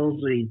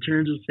whistles and he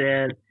turns his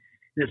head.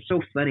 And it's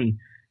so funny.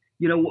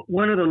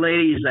 One of the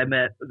ladies I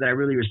met that I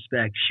really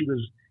respect, she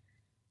was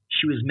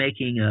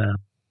making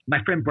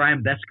my friend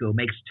Brian Besco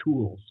makes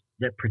tools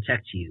that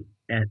protect you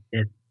at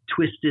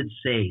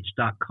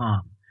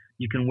twistedsage.com.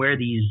 You can wear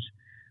these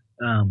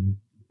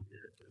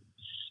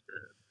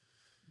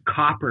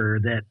copper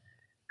that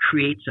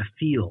creates a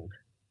field,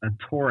 a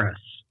torus,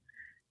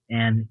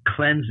 and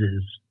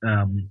cleanses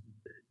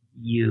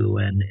you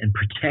and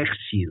protects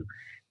you.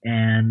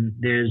 And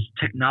there's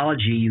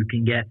technology you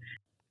can get,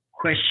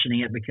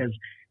 questioning it, because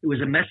it was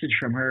a message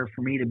from her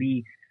for me to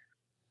be,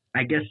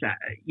 I guess, that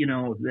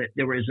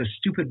there was a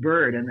stupid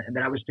bird and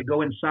that I was to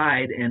go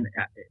inside and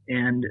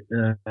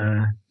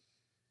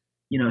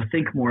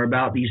think more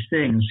about these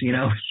things,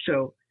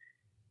 So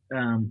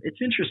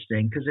it's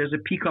interesting because there's a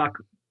peacock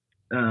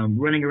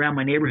running around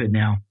my neighborhood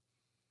now,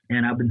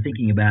 and I've been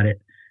thinking about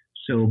it.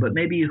 So, but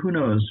maybe who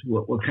knows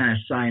what kind of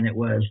sign it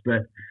was.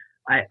 But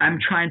I'm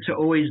trying to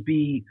always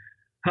be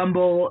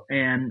humble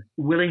and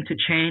willing to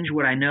change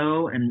what I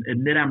know and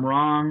admit I'm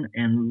wrong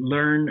and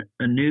learn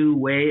a new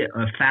way,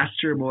 a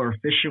faster, more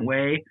efficient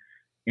way.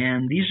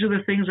 And these are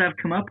the things I've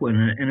come up with,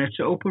 and it's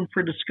open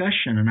for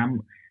discussion.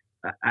 And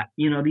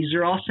these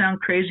are all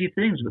sound crazy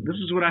things, but this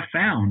is what I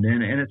found,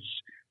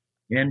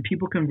 and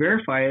people can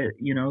verify it.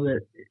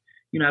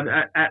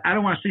 I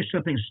don't want to say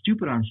something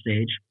stupid on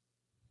stage,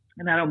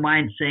 and I don't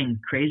mind saying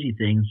crazy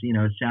things.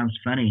 It sounds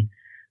funny,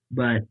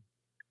 but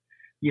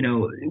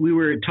we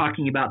were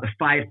talking about the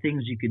 5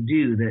 things you could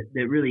do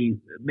that really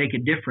make a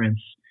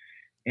difference,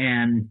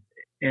 and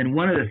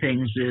one of the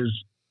things is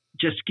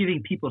just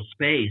giving people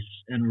space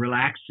and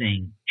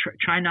relaxing.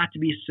 Try not to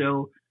be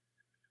so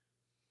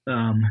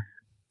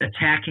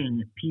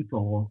attacking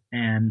people,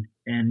 and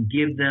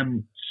give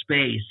them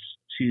space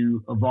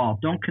to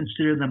evolve. Don't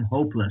consider them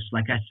hopeless,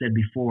 like I said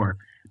before,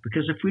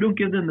 because if we don't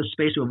give them the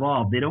space to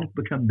evolve, they don't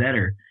become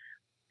better.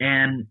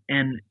 And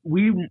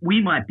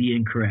we might be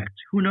incorrect.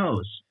 Who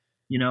knows?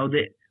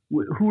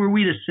 Who are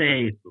we to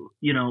say,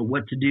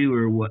 what to do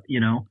or what,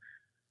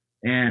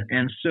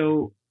 and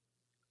so,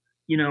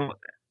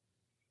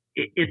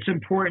 it's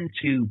important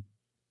to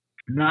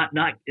not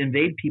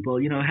invade people,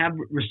 have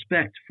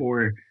respect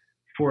for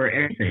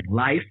everything,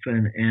 life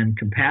and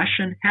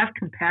compassion. Have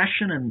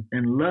compassion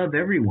and love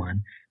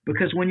everyone,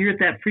 because when you're at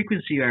that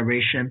frequency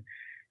vibration,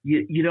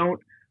 you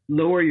don't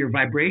lower your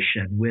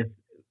vibration with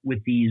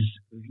these,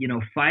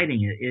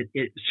 fighting.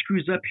 It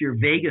screws up your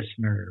vagus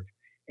nerve,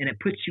 and it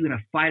puts you in a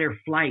fight or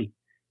flight,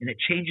 and it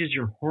changes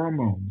your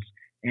hormones,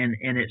 and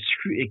it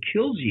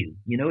kills you.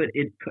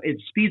 It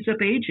speeds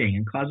up aging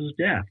and causes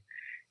death,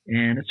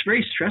 and it's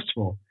very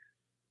stressful.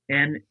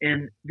 And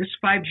this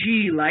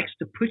 5G likes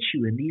to put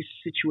you in these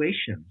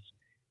situations,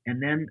 and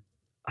then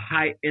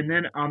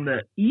on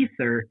the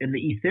ether, in the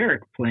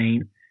etheric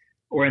plane,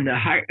 or in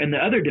the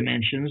other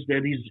dimensions, there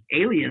are these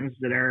aliens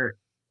that are,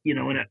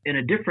 in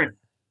a different,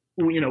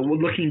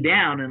 looking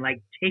down and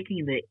like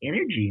taking the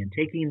energy and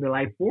taking the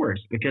life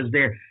force, because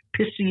they're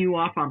pissing you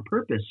off on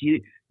purpose.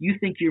 You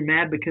think you're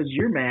mad because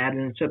you're mad,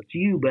 and it's up to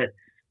you, but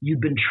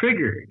you've been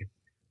triggered.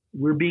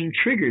 We're being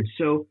triggered.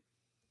 So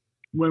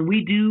when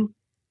we do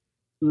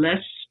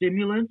less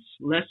stimulants,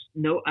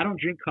 I don't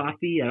drink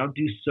coffee, I don't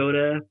do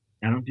soda,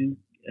 I don't do,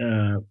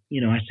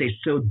 I say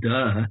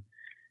soda,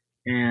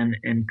 and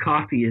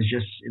coffee is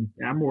just,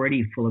 I'm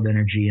already full of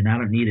energy and I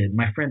don't need it.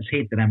 My friends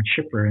hate that I'm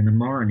chipper in the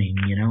morning,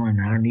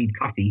 and I don't need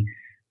coffee,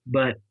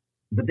 but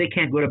they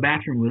can't go to the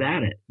bathroom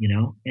without it,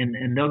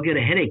 and they'll get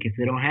a headache if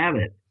they don't have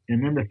it.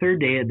 And then the third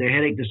day, their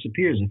headache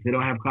disappears if they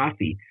don't have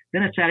coffee.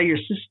 Then it's out of your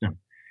system.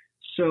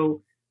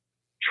 So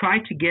try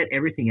to get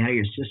everything out of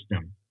your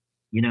system,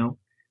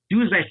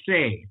 Do as I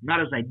say,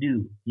 not as I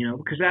do,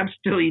 because I'm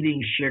still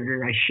eating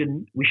sugar.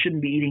 We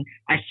shouldn't be eating.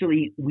 I still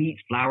eat wheat,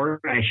 flour.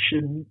 I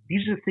shouldn't.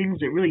 These are things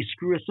that really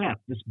screw us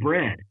up. This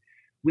bread.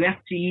 We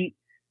have to eat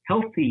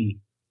healthy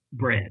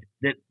bread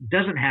that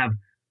doesn't have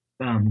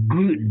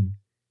gluten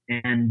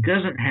and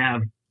doesn't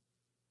have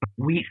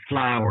wheat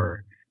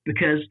flour,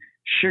 because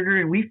sugar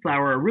and wheat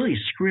flour are really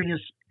screwing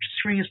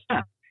us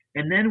up.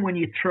 And then when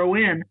you throw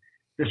in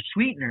the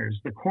sweeteners,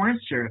 the corn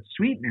syrup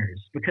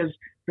sweeteners, because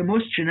the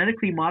most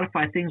genetically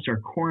modified things are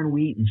corn,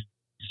 wheat, and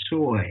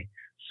soy.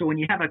 So when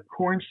you have a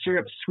corn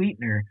syrup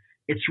sweetener,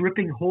 it's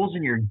ripping holes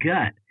in your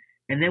gut.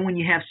 And then when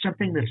you have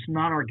something that's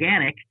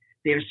non-organic,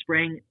 they're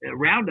spraying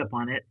Roundup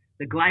on it.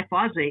 The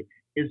glyphosate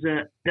is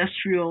an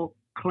industrial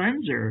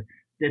cleanser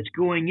that's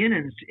going in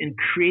and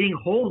creating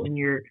holes in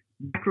your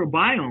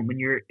microbiome, in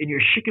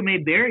your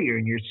shikimate barrier,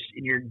 in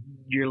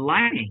your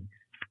lining.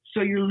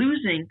 So you're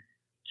losing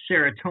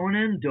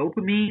serotonin,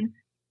 dopamine,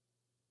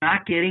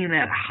 not getting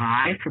that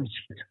high from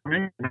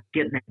serotonin, not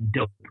getting that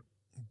dope.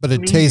 But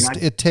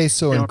it tastes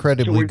so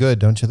incredibly good,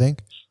 don't you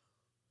think?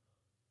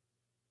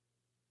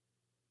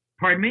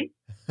 Pardon me?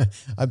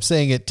 I'm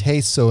saying it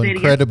tastes so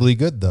incredibly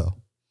good, though.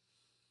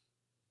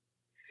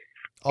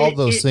 All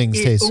those things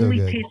taste so good.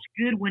 It only tastes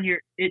good when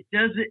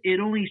it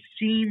only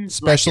seems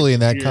especially in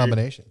that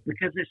combination.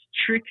 Because it's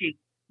tricky.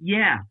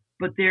 Yeah,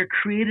 but they're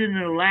created in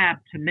a lab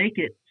to make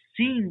it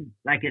seem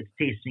like it's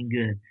tasting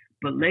good.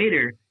 But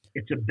later,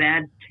 it's a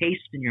bad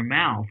taste in your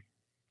mouth,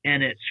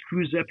 and it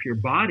screws up your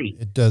body.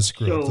 It does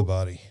screw up the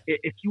body.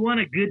 If you want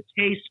a good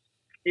taste,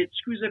 it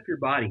screws up your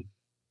body.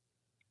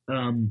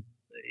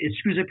 It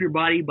screws up your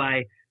body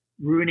by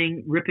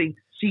ripping.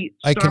 See,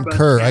 I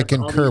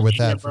concur with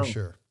that for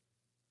sure.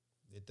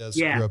 It does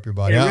screw up your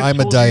body. I'm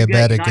a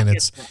diabetic,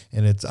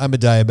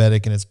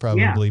 and it's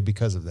probably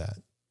because of that.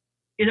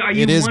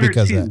 It is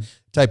because of that.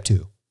 Type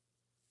 2.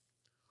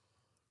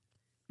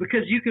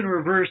 Because you can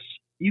reverse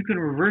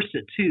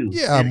it too.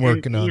 Yeah, I'm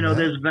working on that.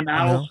 There's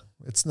vanilla.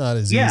 It's not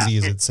as easy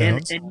as it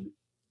sounds.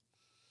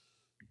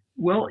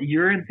 Well,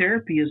 urine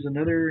therapy is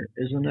another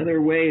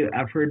way.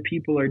 I've heard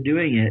people are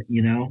doing it,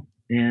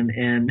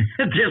 and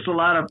there's a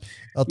lot of.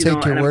 I'll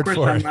take your word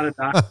for it. I'm not a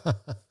doctor.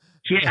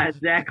 Yeah,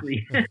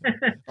 exactly.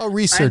 I'll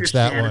research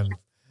that one.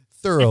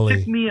 thoroughly. It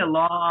took me a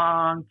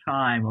long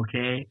time,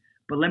 okay?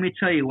 But let me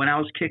tell you, when I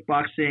was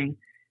kickboxing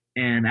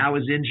and I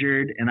was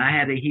injured and I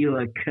had to heal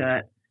a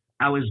cut,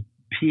 I was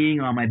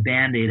peeing on my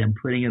Band-Aid and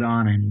putting it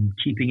on and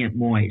keeping it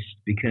moist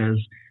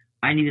because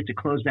I needed to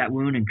close that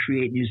wound and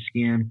create new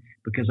skin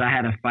because I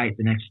had a fight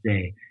the next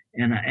day.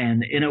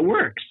 And it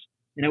works.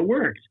 And it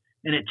worked.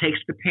 And it takes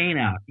the pain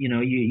out. You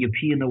know, you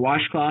pee in the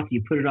washcloth,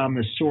 you put it on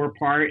the sore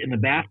part in the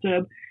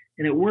bathtub,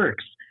 and it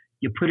works.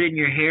 You put it in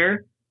your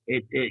hair,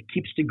 it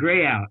keeps the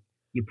gray out.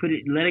 You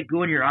let it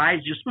go in your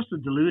eyes. You're supposed to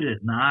dilute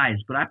it in the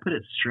eyes, but I put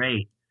it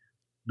straight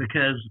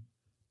because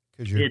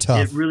you're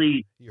tough. It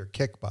really, you're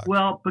kickboxing.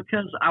 Well,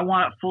 because I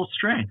want it full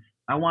strength.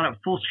 I want it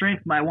full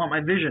strength. I want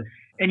my vision.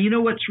 And you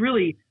know what's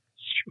really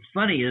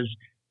funny is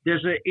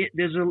there's a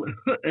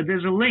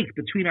link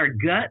between our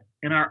gut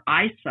and our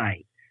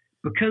eyesight.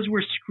 Because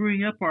we're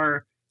screwing up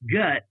our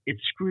gut,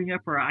 it's screwing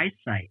up our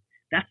eyesight.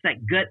 That's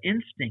that gut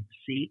instinct.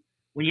 See,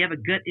 when you have a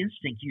gut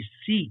instinct, you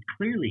see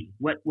clearly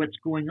what's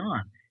going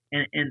on,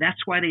 and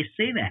that's why they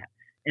say that.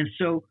 And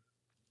so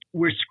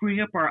we're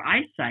screwing up our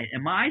eyesight,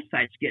 and my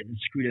eyesight's getting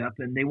screwed up,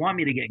 and they want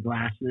me to get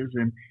glasses,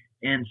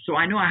 and so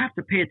I know I have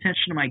to pay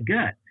attention to my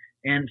gut.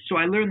 And so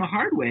I learned the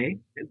hard way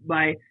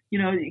by,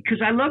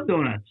 because I love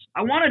donuts.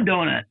 I want a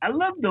donut. I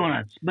love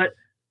donuts, but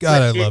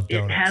I love donuts.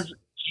 It has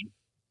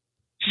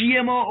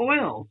GMO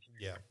oils.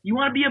 Yeah. You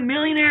want to be a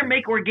millionaire?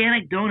 Make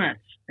organic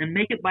donuts and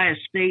make it by a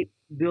state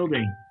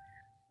building.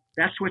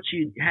 That's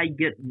how you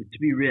get to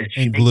be rich.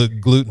 And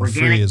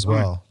gluten-free as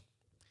well.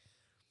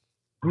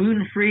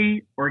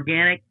 Gluten-free,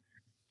 organic.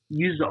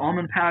 Use the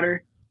almond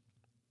powder,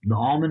 the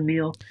almond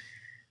meal,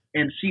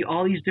 and see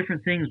all these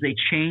different things. They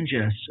change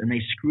us and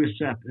they screw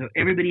us up.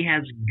 Everybody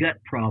has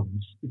gut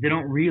problems. They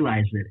don't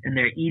realize it, and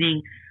they're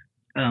eating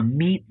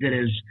meat that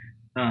is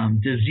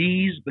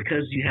disease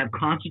because you have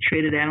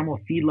concentrated animal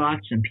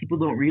feedlots, and people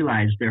don't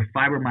realize their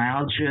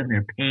fibromyalgia and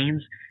their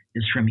pains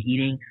is from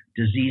eating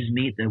diseased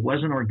meat that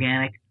wasn't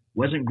organic,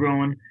 wasn't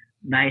grown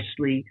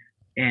nicely,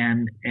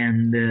 and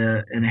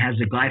it has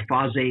the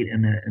glyphosate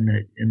and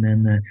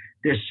then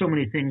there's so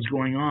many things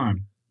going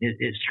on.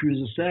 It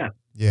screws us up.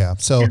 Yeah.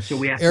 So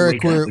we have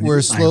Eric,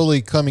 we're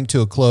slowly coming to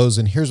a close,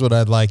 and here's what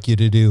I'd like you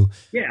to do.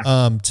 Yeah.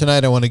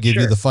 Tonight I want to give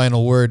you the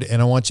final word, and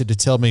I want you to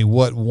tell me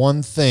what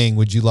one thing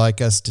would you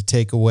like us to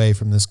take away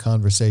from this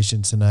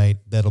conversation tonight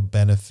that'll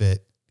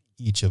benefit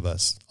each of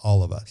us,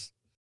 all of us.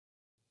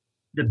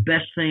 The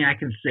best thing I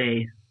can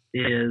say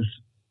is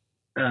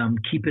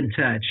keep in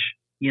touch.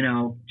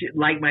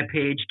 Like my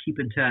page, keep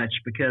in touch,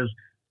 because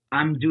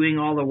I'm doing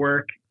all the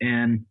work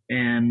and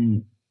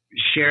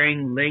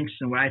sharing links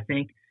and what I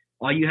think.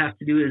 All you have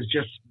to do is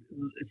just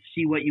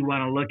see what you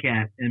want to look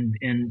at and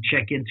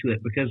check into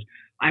it, because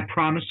I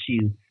promise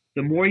you,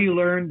 the more you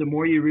learn, the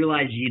more you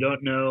realize you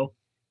don't know,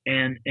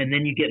 and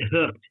then you get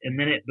hooked, and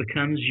then it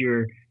becomes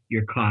your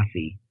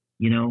coffee.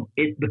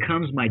 It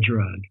becomes my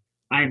drug.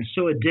 I am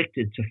so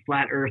addicted to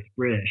Flat Earth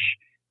British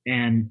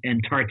and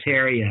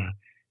Tartaria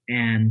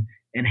and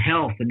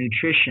health and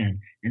nutrition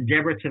and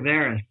Deborah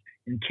Tavares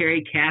and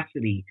Carrie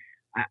Cassidy.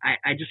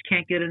 I just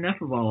can't get enough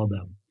of all of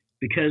them,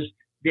 because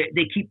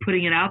they keep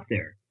putting it out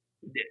there.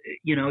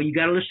 You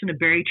got to listen to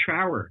Barry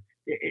Trower.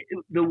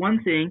 The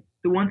one thing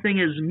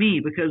is me,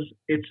 because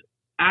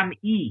I'm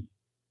E,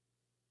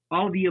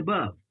 all the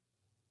above,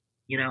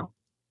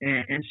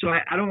 and so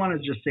I don't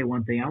want to just say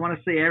one thing. I want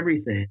to say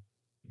everything.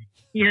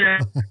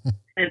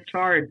 It's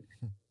hard.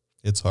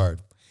 It's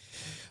hard.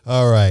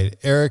 All right.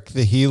 Eric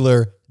the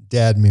Healer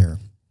Dadmehr,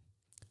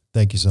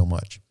 thank you so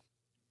much.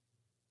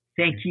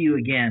 Thank you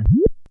again.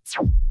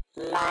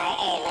 My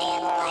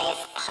Alien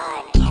Life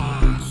Podcast.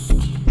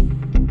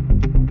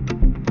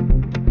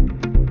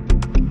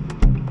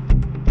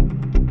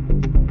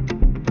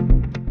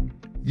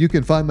 You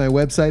can find my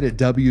website at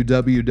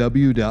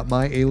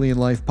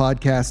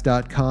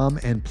www.myalienlifepodcast.com,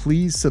 and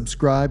please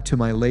subscribe to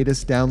my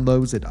latest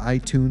downloads at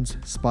iTunes,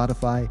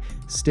 Spotify,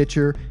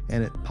 Stitcher,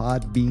 and at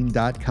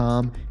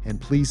podbean.com. And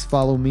please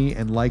follow me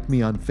and like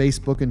me on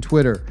Facebook and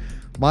Twitter.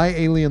 My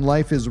Alien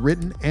Life is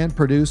written and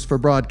produced for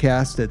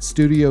broadcast at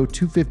Studio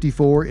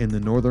 254 in the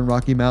Northern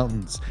Rocky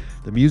Mountains.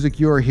 The music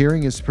you are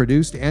hearing is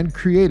produced and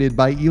created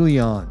by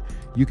Elion.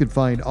 You can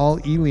find all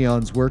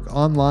Elion's work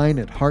online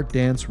at Heart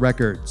Dance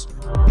Records.